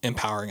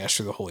empowering us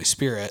through the Holy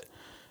Spirit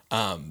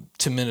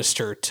to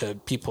minister to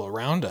people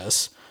around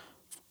us.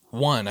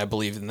 One, I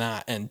believe in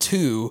that, and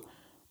two,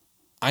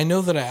 I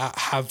know that I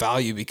have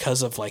value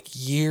because of like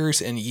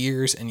years and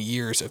years and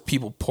years of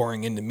people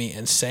pouring into me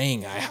and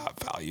saying I have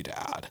value to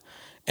add.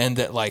 And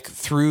that like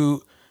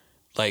through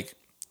like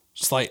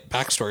slight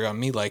backstory on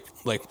me, like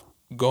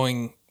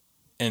going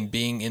and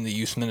being in the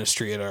youth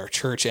ministry at our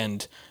church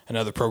and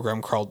another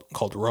program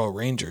called Royal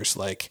Rangers,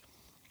 like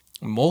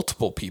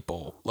multiple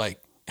people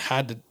like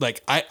had to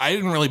like, I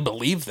didn't really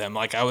believe them.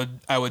 Like I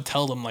would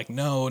tell them like,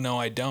 no,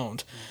 I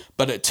don't.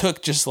 But it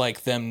took just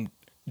like them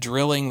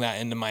drilling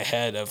that into my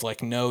head of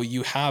like, no,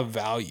 you have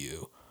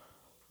value.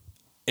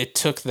 It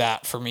took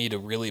that for me to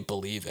really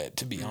believe it,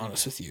 to be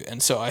honest with you.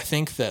 And so I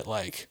think that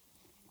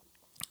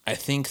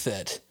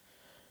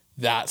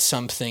that's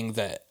something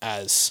that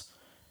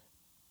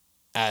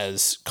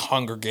as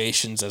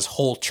congregations, as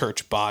whole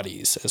church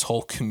bodies, as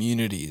whole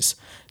communities,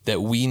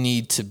 that we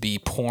need to be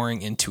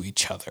pouring into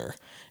each other.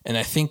 And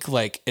I think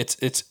like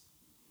it's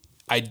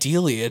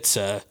ideally it's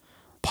a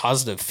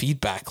positive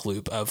feedback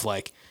loop of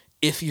like,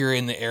 if you're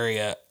in the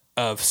area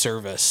of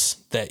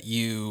service that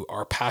you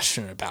are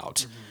passionate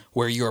about,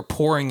 where you're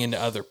pouring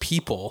into other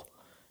people,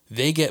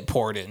 they get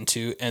poured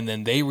into, and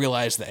then they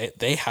realize that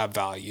they have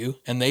value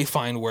and they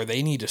find where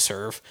they need to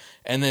serve.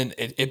 And then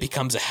it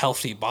becomes a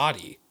healthy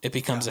body. It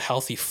becomes a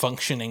healthy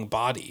functioning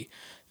body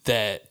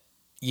that,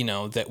 you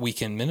know, that we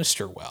can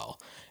minister well.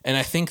 And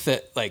I think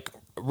that like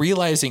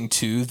realizing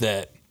too,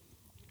 that,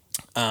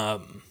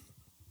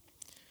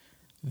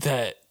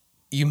 that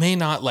you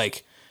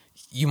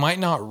might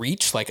not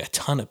reach like a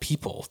ton of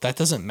people. That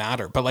doesn't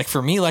matter. But like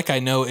for me, like I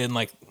know in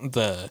like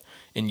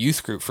in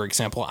youth group, for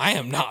example, I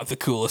am not the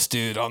coolest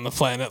dude on the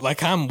planet.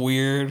 Like I'm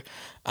weird.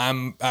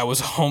 I was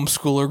a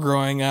homeschooler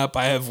growing up.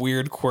 I have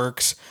weird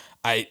quirks.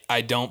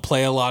 I don't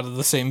play a lot of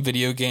the same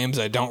video games.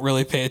 I don't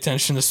really pay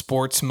attention to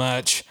sports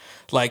much.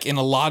 Like in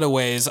a lot of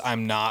ways,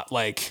 I'm not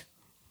like,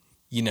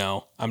 you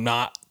know, I'm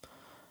not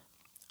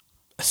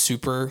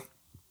super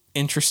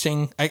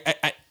interesting.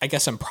 I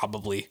guess I'm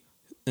probably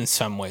in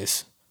some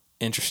ways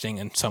interesting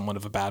in somewhat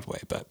of a bad way,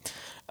 but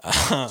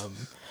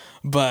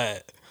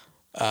But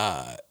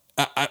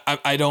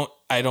I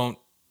don't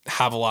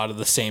have a lot of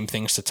the same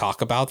things to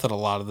talk about that a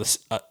lot of this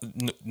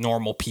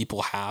normal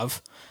people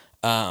have.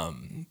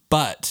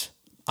 But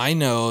I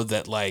know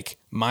that like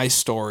my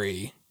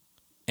story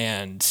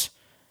and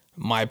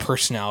my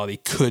personality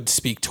could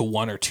speak to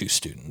one or two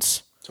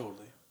students.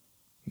 Totally.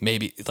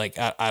 Maybe like,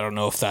 I don't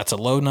know if that's a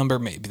low number.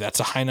 Maybe that's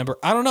a high number.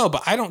 I don't know,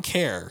 but I don't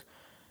care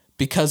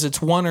because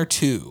it's one or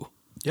two.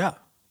 Yeah.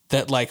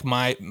 That like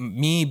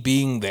me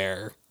being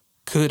there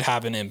could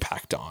have an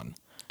impact on.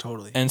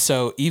 Totally. And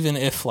so even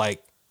if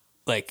like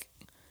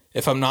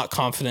if I'm not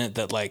confident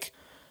that like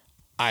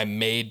I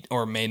may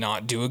or may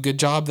not do a good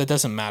job, that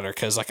doesn't matter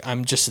because like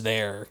I'm just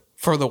there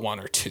for the one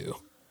or two.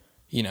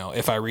 You know,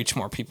 if I reach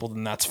more people,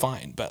 then that's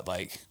fine. But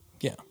like,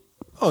 yeah.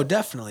 Oh,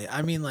 definitely.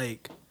 I mean,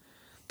 like,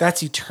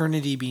 that's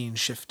eternity being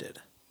shifted.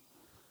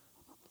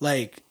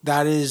 Like,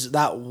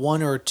 that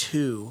one or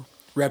two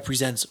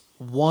represents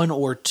one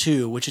or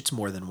two, which it's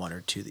more than one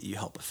or two that you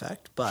help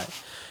affect. But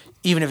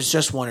even if it's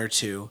just one or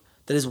two,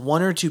 that is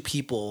one or two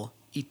people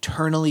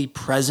eternally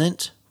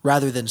present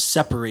rather than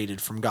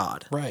separated from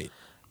God. Right.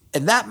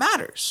 And that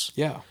matters.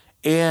 Yeah.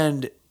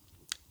 And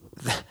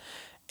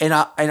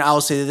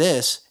I'll say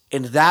this,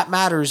 and that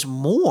matters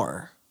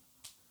more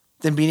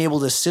than being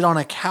able to sit on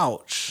a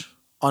couch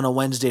on a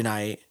Wednesday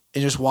night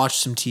and just watch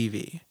some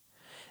TV.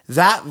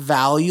 That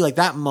value, like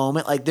that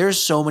moment, like there's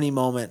so many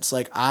moments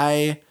like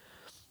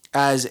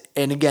and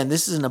again,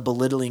 this isn't a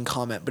belittling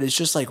comment, but it's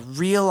just like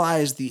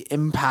realize the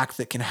impact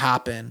that can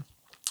happen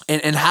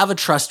and have a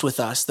trust with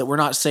us that we're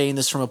not saying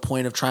this from a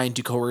point of trying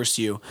to coerce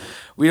you.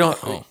 We don't,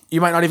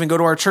 you might not even go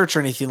to our church or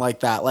anything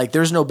like that. Like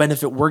there's no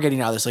benefit we're getting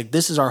out of this. Like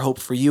this is our hope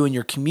for you and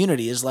your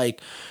community is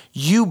like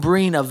you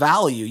bring a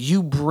value,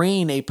 you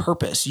bring a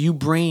purpose, you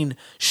bring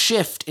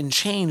shift and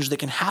change that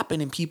can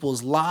happen in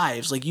people's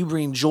lives. Like you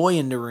bring joy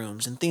into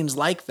rooms and things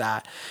like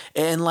that.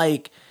 And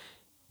like,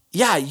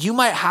 yeah, you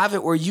might have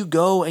it where you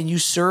go and you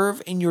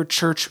serve in your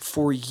church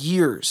for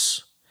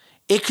years.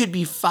 It could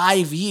be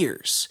 5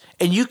 years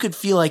and you could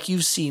feel like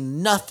you've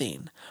seen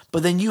nothing,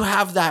 but then you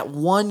have that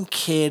one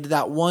kid,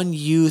 that one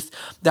youth,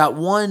 that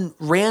one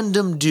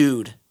random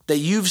dude that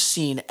you've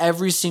seen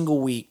every single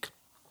week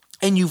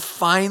and you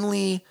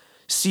finally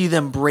see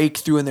them break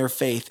through in their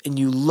faith and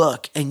you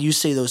look and you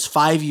say those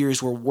 5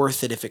 years were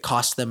worth it if it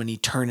cost them an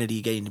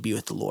eternity getting to be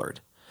with the Lord.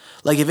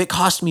 Like if it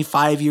cost me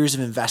 5 years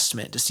of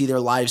investment to see their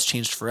lives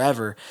changed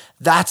forever,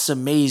 that's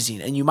amazing.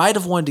 And you might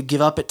have wanted to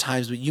give up at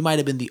times, but you might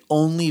have been the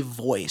only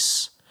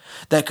voice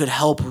that could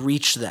help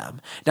reach them.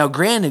 Now,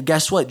 granted,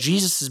 guess what?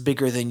 Jesus is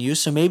bigger than you.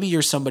 So maybe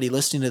you're somebody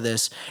listening to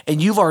this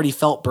and you've already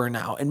felt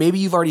burnout and maybe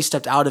you've already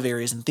stepped out of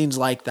areas and things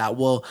like that.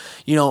 Well,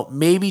 you know,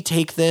 maybe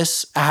take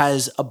this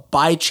as a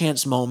by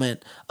chance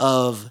moment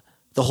of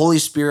the Holy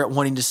Spirit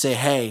wanting to say,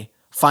 hey,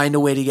 find a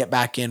way to get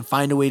back in,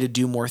 find a way to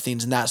do more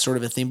things and that sort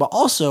of a thing. But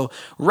also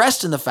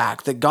rest in the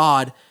fact that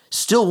God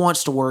still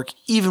wants to work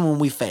even when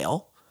we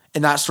fail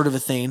and that sort of a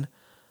thing.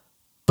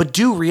 But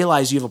do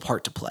realize you have a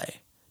part to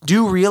play.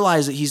 Do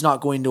realize that he's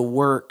not going to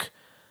work.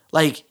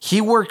 Like he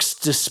works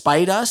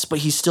despite us, but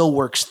he still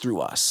works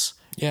through us.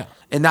 Yeah.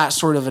 And that's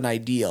sort of an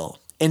ideal.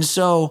 And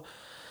so,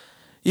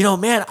 you know,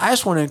 man, I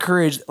just want to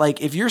encourage,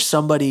 like, if you're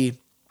somebody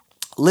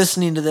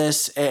listening to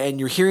this and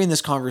you're hearing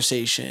this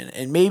conversation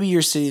and maybe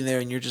you're sitting there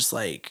and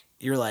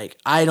you're like,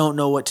 I don't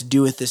know what to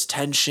do with this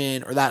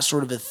tension or that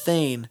sort of a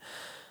thing,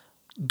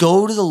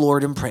 go to the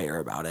Lord in prayer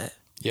about it.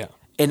 Yeah.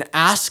 And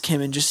ask him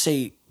and just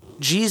say,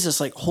 Jesus,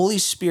 like, Holy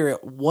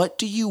Spirit, what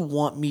do you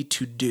want me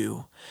to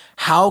do?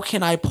 How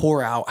can I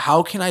pour out?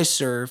 How can I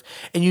serve?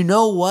 And you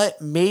know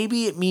what?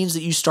 Maybe it means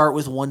that you start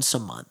with once a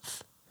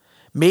month.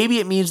 Maybe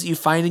it means that you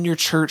find in your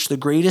church the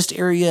greatest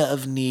area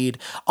of need.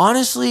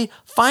 Honestly,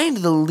 find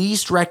the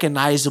least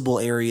recognizable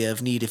area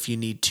of need if you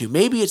need to.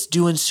 Maybe it's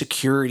doing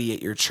security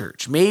at your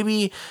church.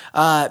 Maybe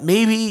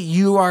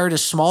you are at a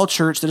small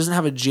church that doesn't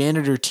have a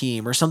janitor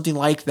team or something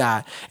like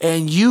that,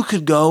 and you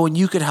could go and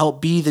you could help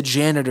be the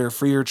janitor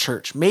for your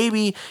church.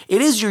 Maybe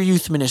it is your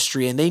youth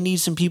ministry and they need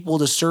some people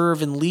to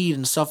serve and lead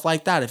and stuff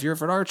like that. If you're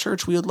at our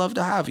church, we would love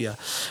to have you.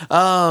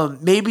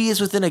 Maybe it's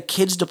within a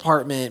kids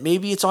department.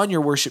 Maybe it's on your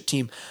worship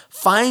team.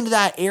 Find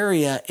that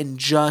area and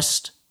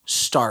just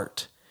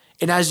start.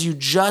 And as you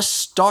just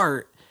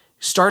start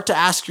to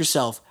ask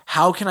yourself,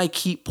 how can I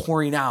keep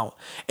pouring out?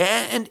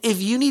 And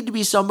if you need to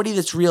be somebody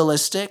that's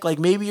realistic, like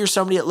maybe you're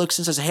somebody that looks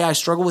and says, hey, I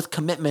struggle with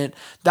commitment.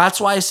 That's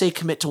why I say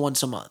commit to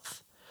once a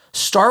month.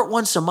 Start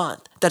once a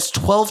month. That's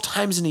 12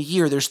 times in a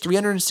year. There's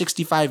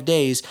 365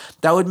 days.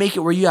 That would make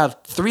it where you have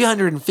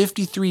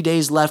 353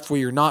 days left where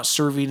you're not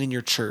serving in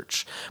your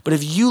church. But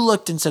if you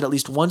looked and said at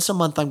least once a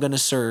month I'm going to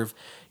serve,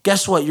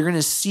 guess what? You're going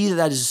to see that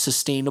that is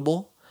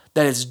sustainable,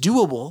 that it's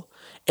doable.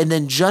 And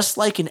then just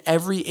like in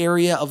every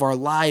area of our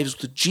lives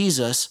with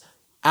Jesus,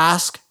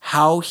 ask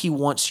how he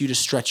wants you to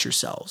stretch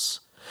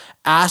yourselves.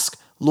 Ask,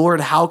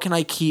 Lord, how can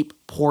I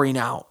keep pouring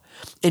out?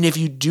 And if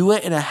you do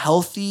it in a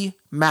healthy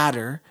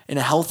manner,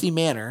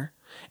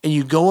 and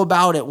you go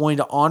about it wanting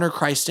to honor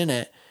Christ in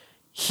it,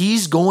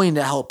 He's going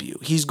to help you.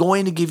 He's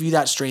going to give you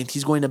that strength.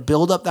 He's going to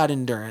build up that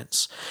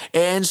endurance.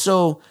 And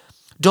so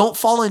don't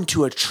fall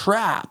into a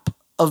trap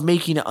of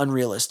making it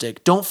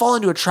unrealistic. Don't fall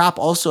into a trap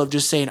also of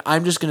just saying,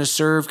 I'm just going to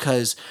serve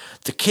because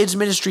the kids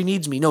ministry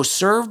needs me. No,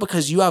 serve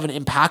because you have an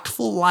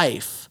impactful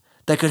life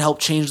that could help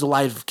change the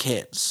lives of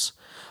kids.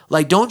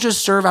 Like, don't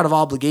just serve out of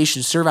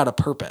obligation, serve out of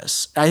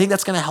purpose. I think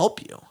that's going to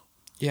help you.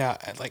 Yeah.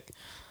 Like,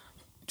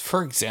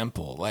 for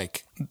example,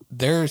 like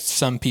there's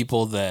some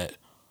people that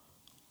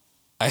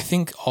I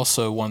think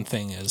also one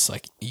thing is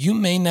like, you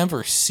may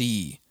never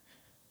see,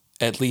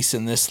 at least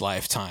in this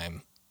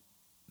lifetime,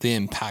 the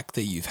impact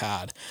that you've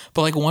had.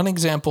 But like one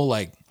example,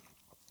 like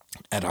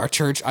at our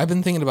church, I've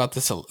been thinking about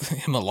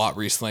him a lot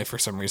recently for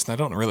some reason. I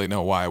don't really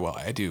know why. Well,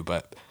 I do,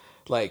 but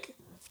like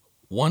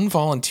one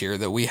volunteer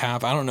that we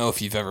have, I don't know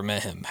if you've ever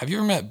met him. Have you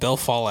ever met Bill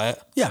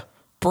Follett? Yeah.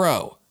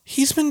 Bro,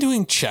 he's been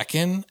doing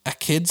check-in at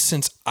kids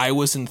since I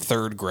was in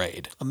 3rd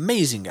grade.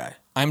 Amazing guy.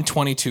 I'm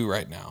 22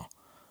 right now.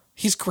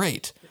 He's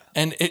great. Yeah.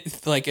 And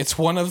it's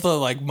one of the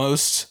like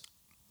most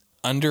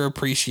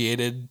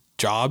underappreciated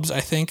jobs,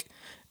 I think.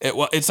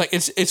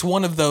 It's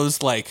one of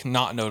those like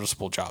not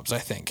noticeable jobs, I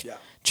think. Yeah.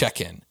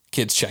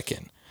 Kids check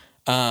in.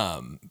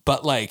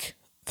 But like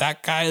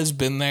that guy has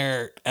been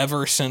there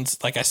ever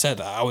since, like I said,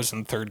 I was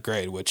in 3rd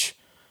grade, which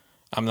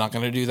I'm not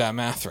going to do that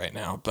math right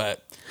now,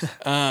 but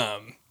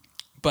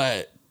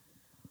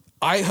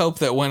I hope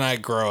that when I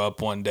grow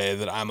up one day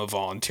that I'm a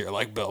volunteer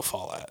like Bill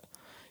Follett,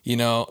 you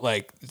know,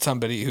 like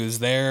somebody who's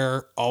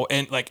there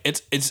and like,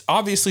 it's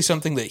obviously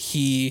something that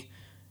he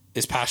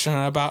is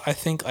passionate about. I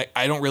think like,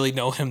 I don't really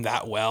know him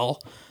that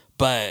well,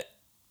 but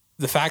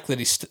the fact that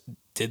he's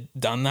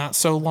done that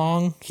so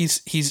long, he's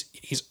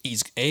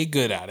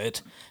good at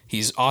it.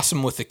 He's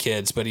awesome with the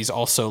kids, but he's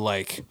also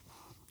like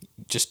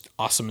just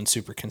awesome and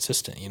super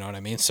consistent. You know what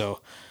I mean?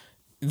 So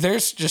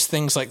there's just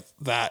things like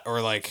that, or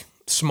like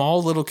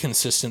small little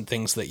consistent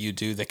things that you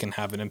do that can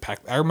have an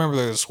impact. I remember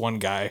there's one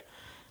guy,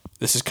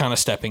 this is kind of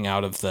stepping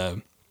out of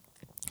the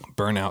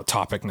burnout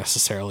topic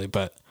necessarily,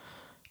 but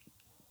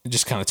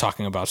just kind of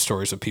talking about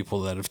stories of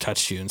people that have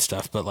touched you and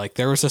stuff. But like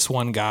there was this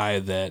one guy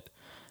that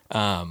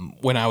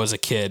when I was a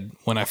kid,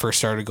 when I first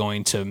started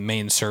going to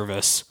main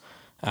service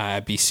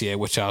at BCA,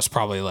 which I was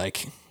probably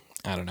like,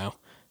 I don't know,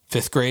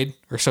 5th grade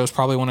or so is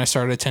probably when I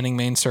started attending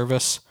main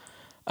service.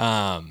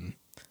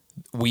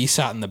 We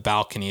sat in the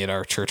balcony at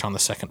our church on the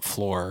 2nd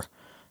floor.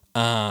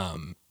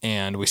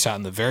 And we sat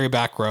in the very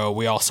back row.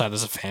 We all sat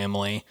as a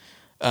family.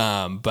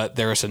 But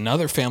there was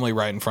another family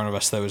right in front of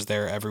us that was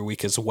there every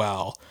week as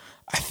well.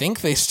 I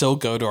think they still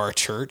go to our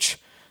church.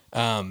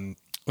 They're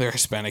a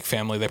Hispanic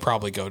family. They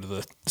probably go to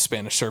the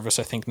Spanish service,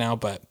 I think now.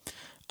 But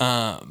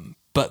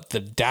the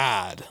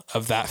dad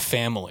of that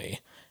family,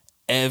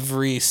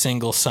 every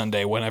single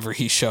Sunday, whenever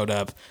he showed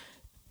up,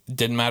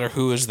 didn't matter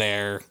who was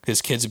there,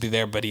 his kids would be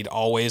there, but he'd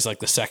always, like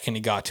the second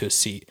he got to his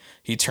seat,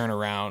 he'd turn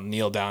around,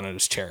 kneel down in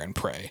his chair and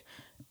pray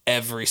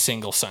every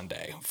single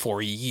Sunday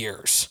for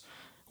years,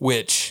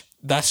 which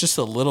that's just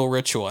a little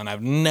ritual. And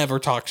I've never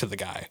talked to the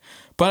guy,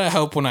 but I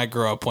hope when I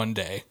grow up one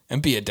day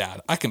and be a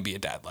dad, I can be a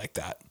dad like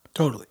that.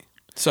 Totally.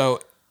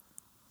 So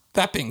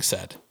that being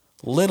said,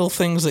 little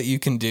things that you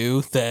can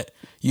do that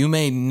you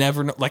may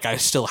never know. Like I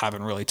still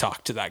haven't really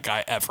talked to that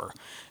guy ever.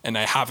 And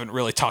I haven't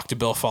really talked to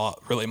Bill Follett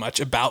really much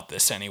about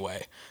this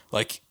anyway.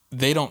 Like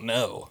they don't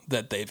know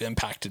that they've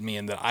impacted me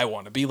and that I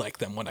want to be like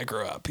them when I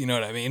grow up. You know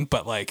what I mean?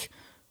 But like,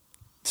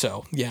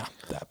 so yeah,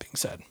 that being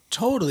said.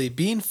 Totally.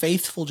 Being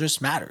faithful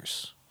just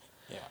matters.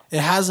 Yeah.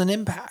 It has an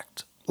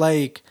impact.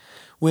 Like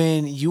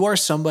when you are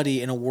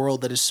somebody in a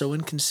world that is so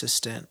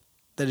inconsistent,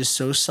 that is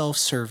so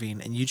self-serving,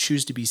 and you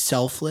choose to be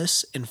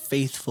selfless and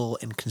faithful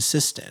and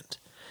consistent,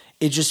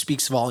 it just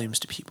speaks volumes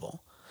to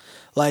people.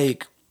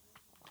 Like,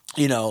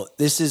 you know,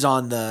 this is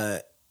on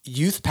the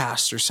youth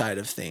pastor side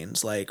of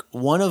things. Like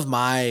one of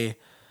my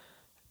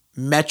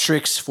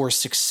metrics for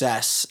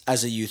success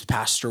as a youth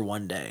pastor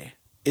one day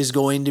is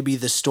going to be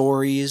the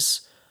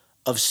stories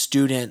of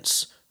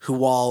students who,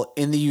 while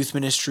in the youth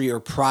ministry or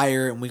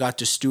prior, and we got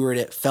to steward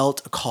it,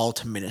 felt a call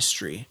to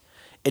ministry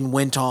and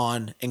went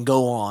on and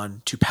go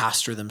on to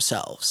pastor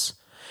themselves.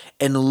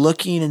 And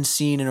looking and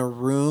seeing in a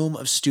room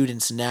of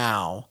students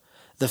now,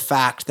 the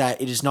fact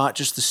that it is not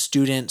just the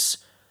students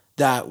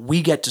that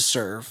we get to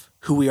serve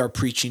who we are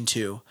preaching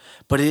to,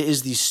 but it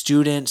is the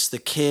students, the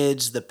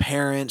kids, the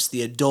parents,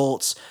 the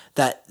adults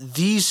that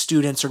these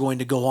students are going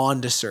to go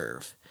on to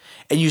serve.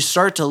 And you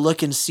start to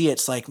look and see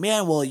it's like,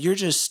 man, well, you're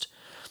just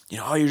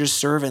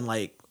serving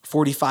like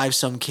 45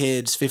 some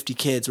kids, 50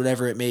 kids,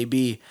 whatever it may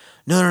be.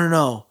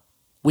 No.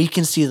 We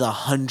can see the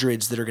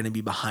hundreds that are going to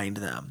be behind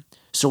them.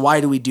 So why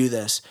do we do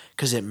this?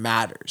 Because it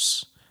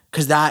matters.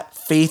 Because that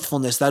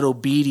faithfulness, that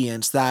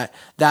obedience, that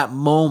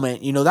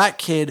moment, you know, that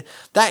kid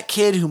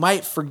who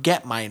might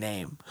forget my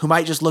name, who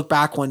might just look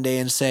back one day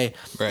and say,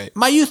 right,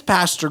 my youth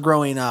pastor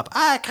growing up,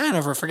 I kind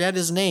of forget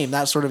his name,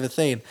 that sort of a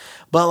thing.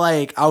 But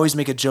like, I always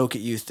make a joke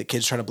at youth that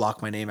kids try to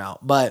block my name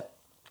out. But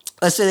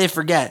let's say they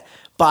forget.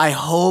 But I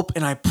hope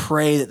and I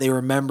pray that they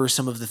remember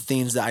some of the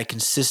things that I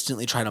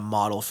consistently try to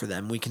model for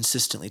them. We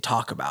consistently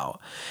talk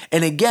about.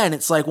 And again,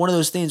 it's like one of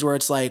those things where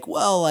it's like,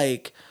 well,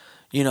 like,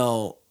 you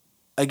know,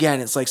 again,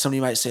 it's like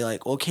somebody might say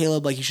like, well,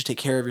 Caleb, like you should take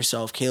care of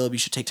yourself. Caleb, you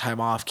should take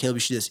time off. Caleb, you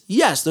should do this.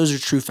 Yes, those are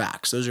true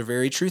facts. Those are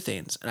very true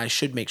things. And I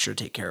should make sure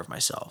to take care of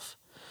myself.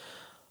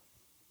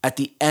 At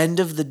the end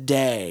of the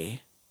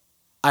day,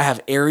 I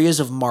have areas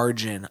of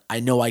margin I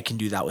know I can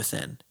do that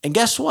within. And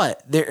guess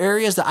what? There are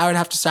areas that I would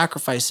have to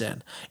sacrifice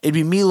in. It'd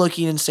be me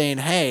looking and saying,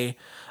 hey,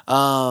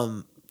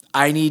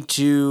 I need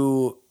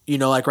to, you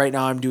know, like right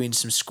now I'm doing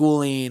some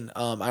schooling.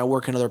 I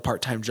work another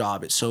part-time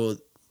job. So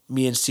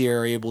me and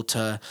Sierra are able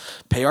to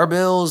pay our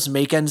bills,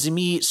 make ends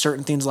meet,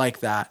 certain things like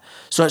that.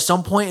 So at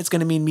some point it's going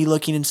to mean me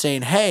looking and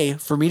saying, hey,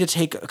 for me to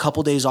take a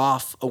couple days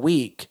off a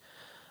week,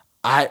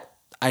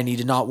 I need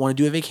to not want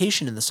to do a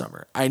vacation in the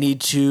summer. I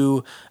need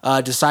to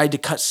decide to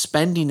cut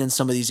spending in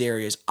some of these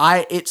areas.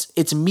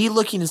 It's me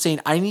looking and saying,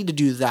 I need to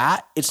do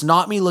that. It's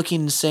not me looking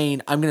and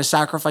saying, I'm going to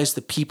sacrifice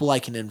the people I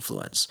can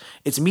influence.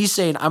 It's me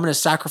saying, I'm going to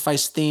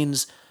sacrifice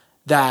things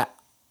that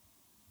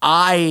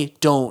I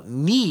don't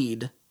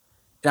need,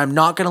 and I'm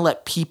not going to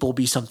let people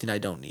be something I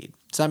don't need.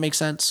 Does that make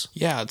sense?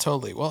 Yeah,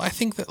 totally. Well, I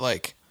think that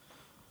like,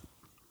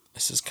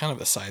 this is kind of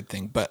a side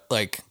thing, but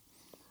like,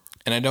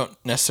 and I don't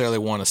necessarily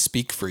want to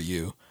speak for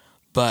you,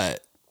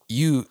 but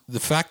the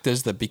fact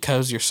is that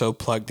because you're so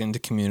plugged into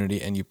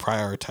community and you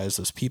prioritize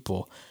those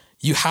people,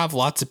 you have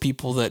lots of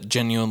people that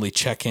genuinely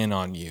check in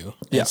on you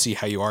and see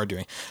how you are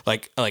doing.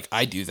 Like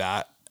I do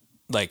that.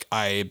 Like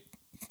I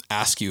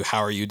ask you, how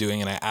are you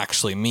doing? And I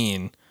actually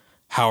mean,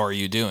 how are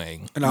you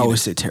doing? And I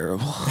always say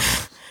terrible.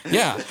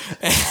 Yeah.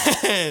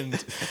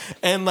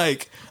 And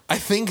like, I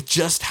think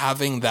just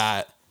having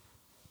that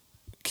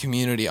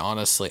community,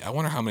 honestly, I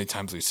wonder how many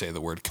times we say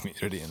the word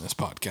community in this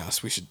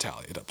podcast. We should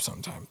tally it up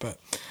sometime. But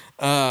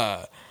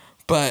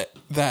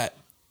that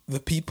the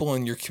people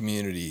in your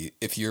community,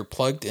 if you're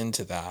plugged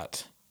into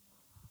that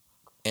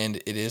and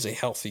it is a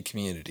healthy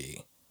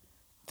community,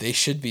 they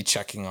should be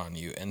checking on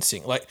you and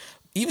seeing, like,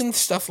 even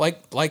stuff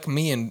like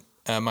me and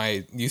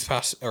my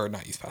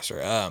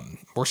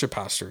worship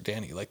pastor,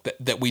 Danny, like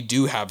that we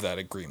do have that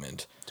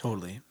agreement.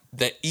 Totally.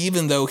 That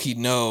even though he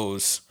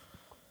knows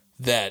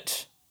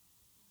that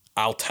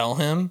I'll tell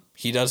him,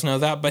 he does know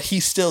that, but he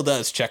still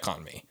does check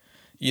on me.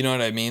 You know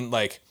what I mean?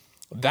 Like,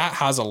 that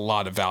has a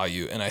lot of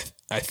value. And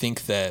I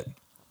think that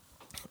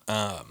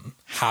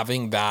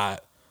having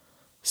that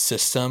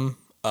system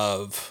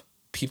of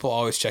people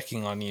always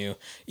checking on you,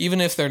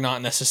 even if they're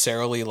not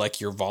necessarily like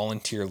your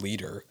volunteer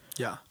leader,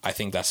 I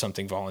think that's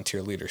something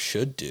volunteer leaders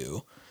should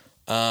do.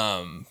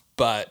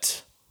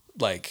 But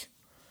like,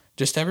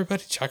 just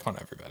everybody check on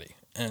everybody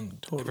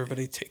and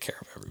everybody take care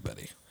of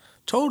everybody.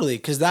 Totally,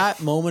 because that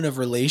moment of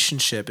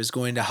relationship is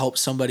going to help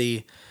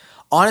somebody.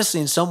 Honestly,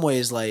 in some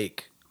ways,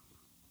 like,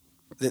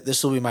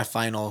 this will be my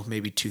final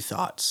maybe 2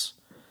 thoughts.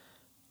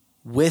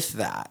 With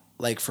that,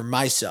 like for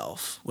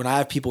myself, when I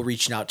have people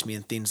reaching out to me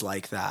and things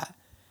like that,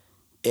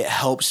 it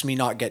helps me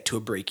not get to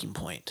a breaking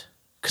point.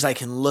 Because I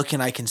can look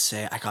and I can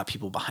say, I got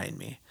people behind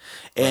me.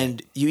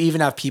 And you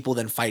even have people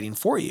then fighting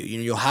for you. You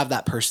know, you'll have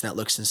that person that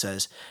looks and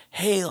says,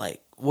 hey,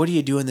 like, what are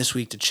you doing this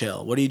week to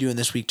chill? What are you doing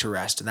this week to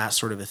rest? And that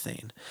sort of a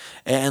thing.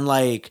 And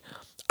like,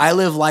 I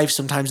live life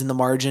sometimes in the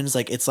margins.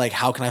 Like, it's like,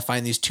 how can I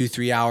find these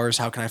 2-3 hours?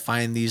 How can I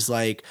find these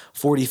like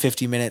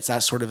 40-50 minutes?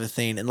 That sort of a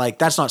thing. And like,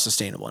 that's not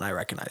sustainable. And I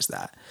recognize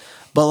that.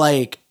 But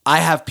like, I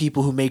have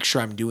people who make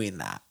sure I'm doing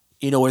that,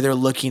 you know, where they're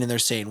looking and they're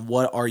saying,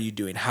 what are you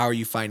doing? How are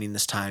you finding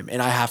this time?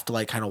 And I have to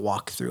like kind of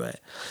walk through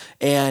it.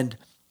 And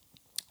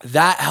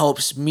that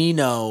helps me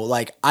know,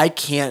 like, I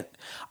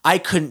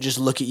couldn't just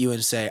look at you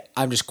and say,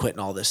 I'm just quitting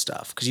all this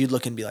stuff. Cause you'd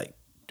look and be like,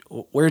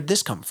 where'd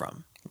this come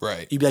from?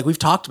 Right. You'd be like, we've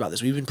talked about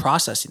this. We've been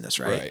processing this,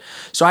 right?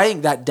 So I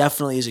think that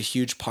definitely is a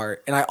huge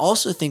part. And I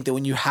also think that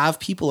when you have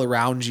people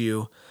around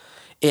you,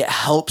 it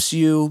helps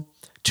you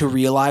to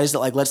realize that,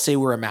 like, let's say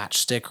we're a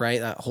matchstick, right?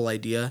 That whole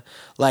idea.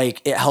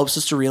 Like, it helps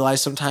us to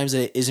realize sometimes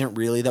that it isn't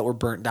really that we're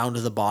burnt down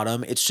to the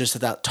bottom. It's just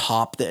that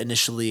top that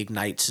initially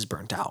ignites is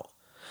burnt out.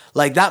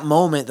 Like that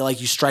moment that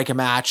like you strike a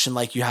match and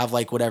like you have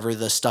like whatever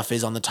the stuff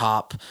is on the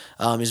top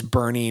is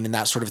burning and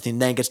that sort of thing.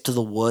 Then it gets to the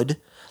wood.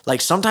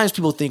 Like sometimes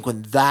people think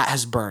when that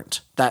has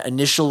burnt, that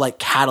initial like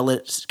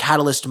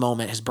catalyst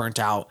moment has burnt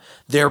out,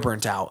 they're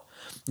burnt out.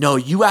 No,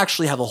 you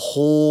actually have a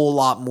whole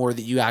lot more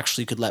that you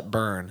actually could let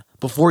burn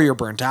before you're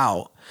burnt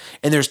out.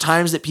 And there's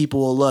times that people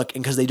will look,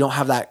 and because they don't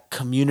have that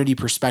community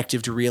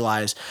perspective to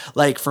realize,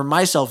 like for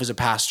myself as a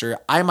pastor,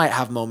 I might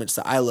have moments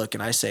that I look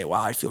and I say,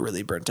 wow, I feel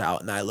really burnt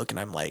out. And I look and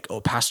I'm like, oh,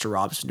 Pastor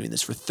Rob's been doing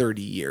this for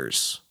 30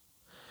 years.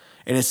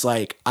 And it's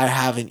like, I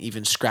haven't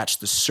even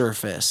scratched the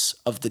surface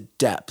of the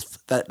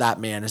depth that that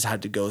man has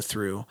had to go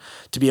through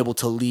to be able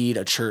to lead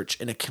a church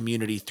and a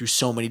community through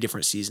so many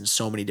different seasons,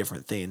 so many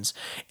different things.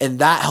 And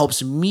that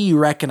helps me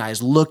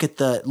recognize, look at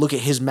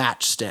his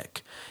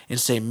matchstick and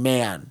say,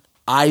 man,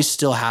 I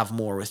still have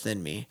more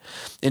within me.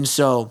 And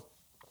so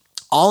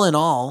all in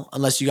all,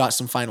 unless you got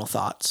some final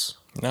thoughts.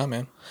 No,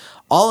 man.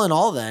 All in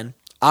all then,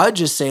 I would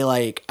just say,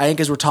 like, I think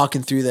as we're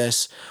talking through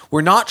this,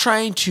 we're not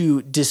trying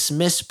to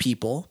dismiss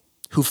people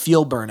who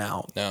feel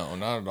burnout. No,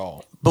 not at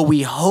all. But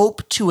we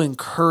hope to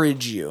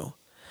encourage you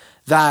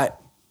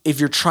that if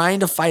you're trying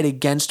to fight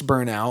against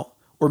burnout,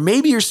 or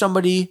maybe you're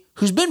somebody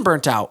who's been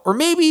burnt out, or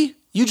maybe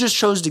you just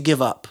chose to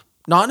give up,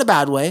 not in a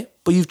bad way,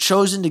 but you've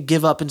chosen to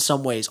give up in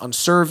some ways on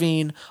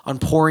serving, on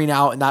pouring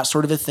out, and that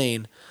sort of a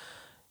thing.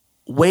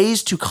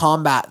 Ways to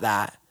combat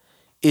that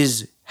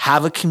is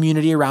have a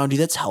community around you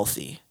that's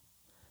healthy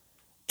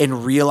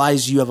and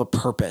realize you have a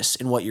purpose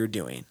in what you're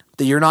doing.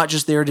 That you're not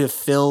just there to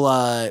fill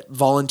a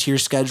volunteer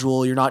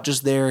schedule. You're not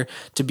just there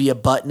to be a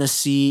butt in a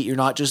seat. You're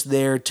not just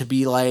there to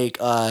be like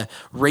a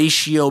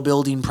ratio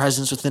building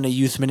presence within a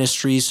youth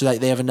ministry so that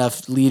they have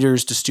enough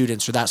leaders to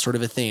students or that sort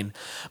of a thing.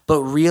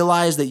 But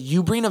realize that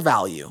you bring a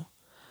value,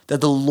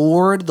 that the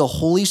Lord, the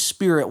Holy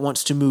Spirit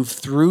wants to move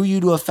through you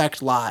to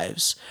affect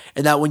lives.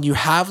 And that when you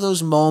have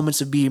those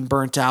moments of being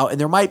burnt out, and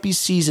there might be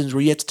seasons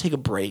where you have to take a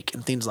break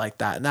and things like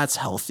that, and that's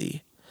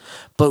healthy.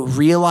 But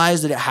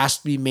realize that it has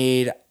to be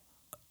made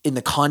in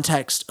the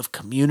context of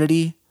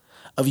community,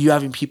 of you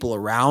having people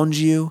around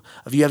you,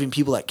 of you having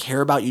people that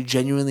care about you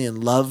genuinely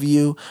and love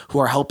you, who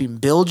are helping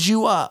build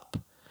you up.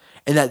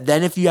 And that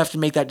then if you have to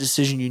make that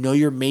decision, you know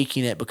you're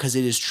making it because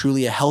it is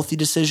truly a healthy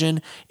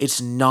decision. It's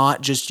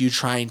not just you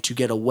trying to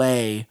get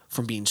away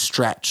from being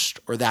stretched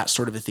or that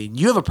sort of a thing.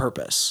 You have a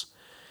purpose.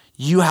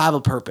 You have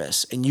a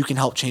purpose and you can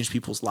help change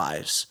people's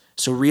lives.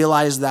 So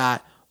realize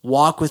that,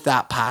 walk with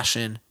that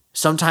passion.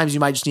 Sometimes you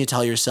might just need to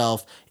tell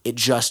yourself, it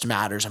just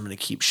matters. I'm going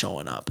to keep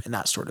showing up and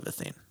that sort of a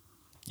thing.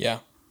 Yeah.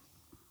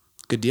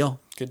 Good deal.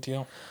 Good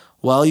deal.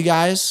 Well, you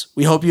guys,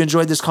 we hope you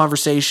enjoyed this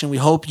conversation. We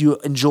hope you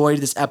enjoyed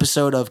this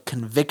episode of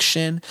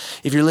Conviction.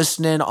 If you're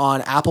listening on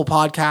Apple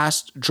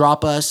Podcasts,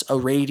 drop us a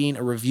rating,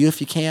 a review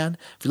if you can.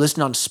 If you're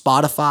listening on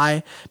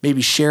Spotify,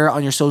 maybe share it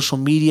on your social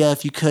media.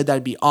 If you could,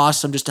 that'd be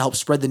awesome just to help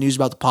spread the news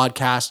about the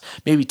podcast.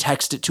 Maybe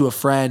text it to a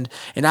friend.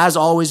 And as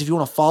always, if you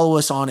want to follow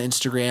us on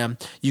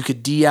Instagram, you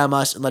could DM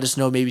us and let us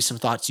know maybe some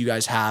thoughts you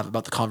guys have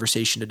about the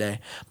conversation today.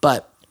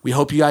 But we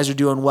hope you guys are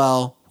doing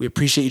well. We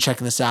appreciate you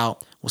checking this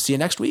out. We'll see you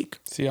next week.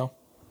 See y'all.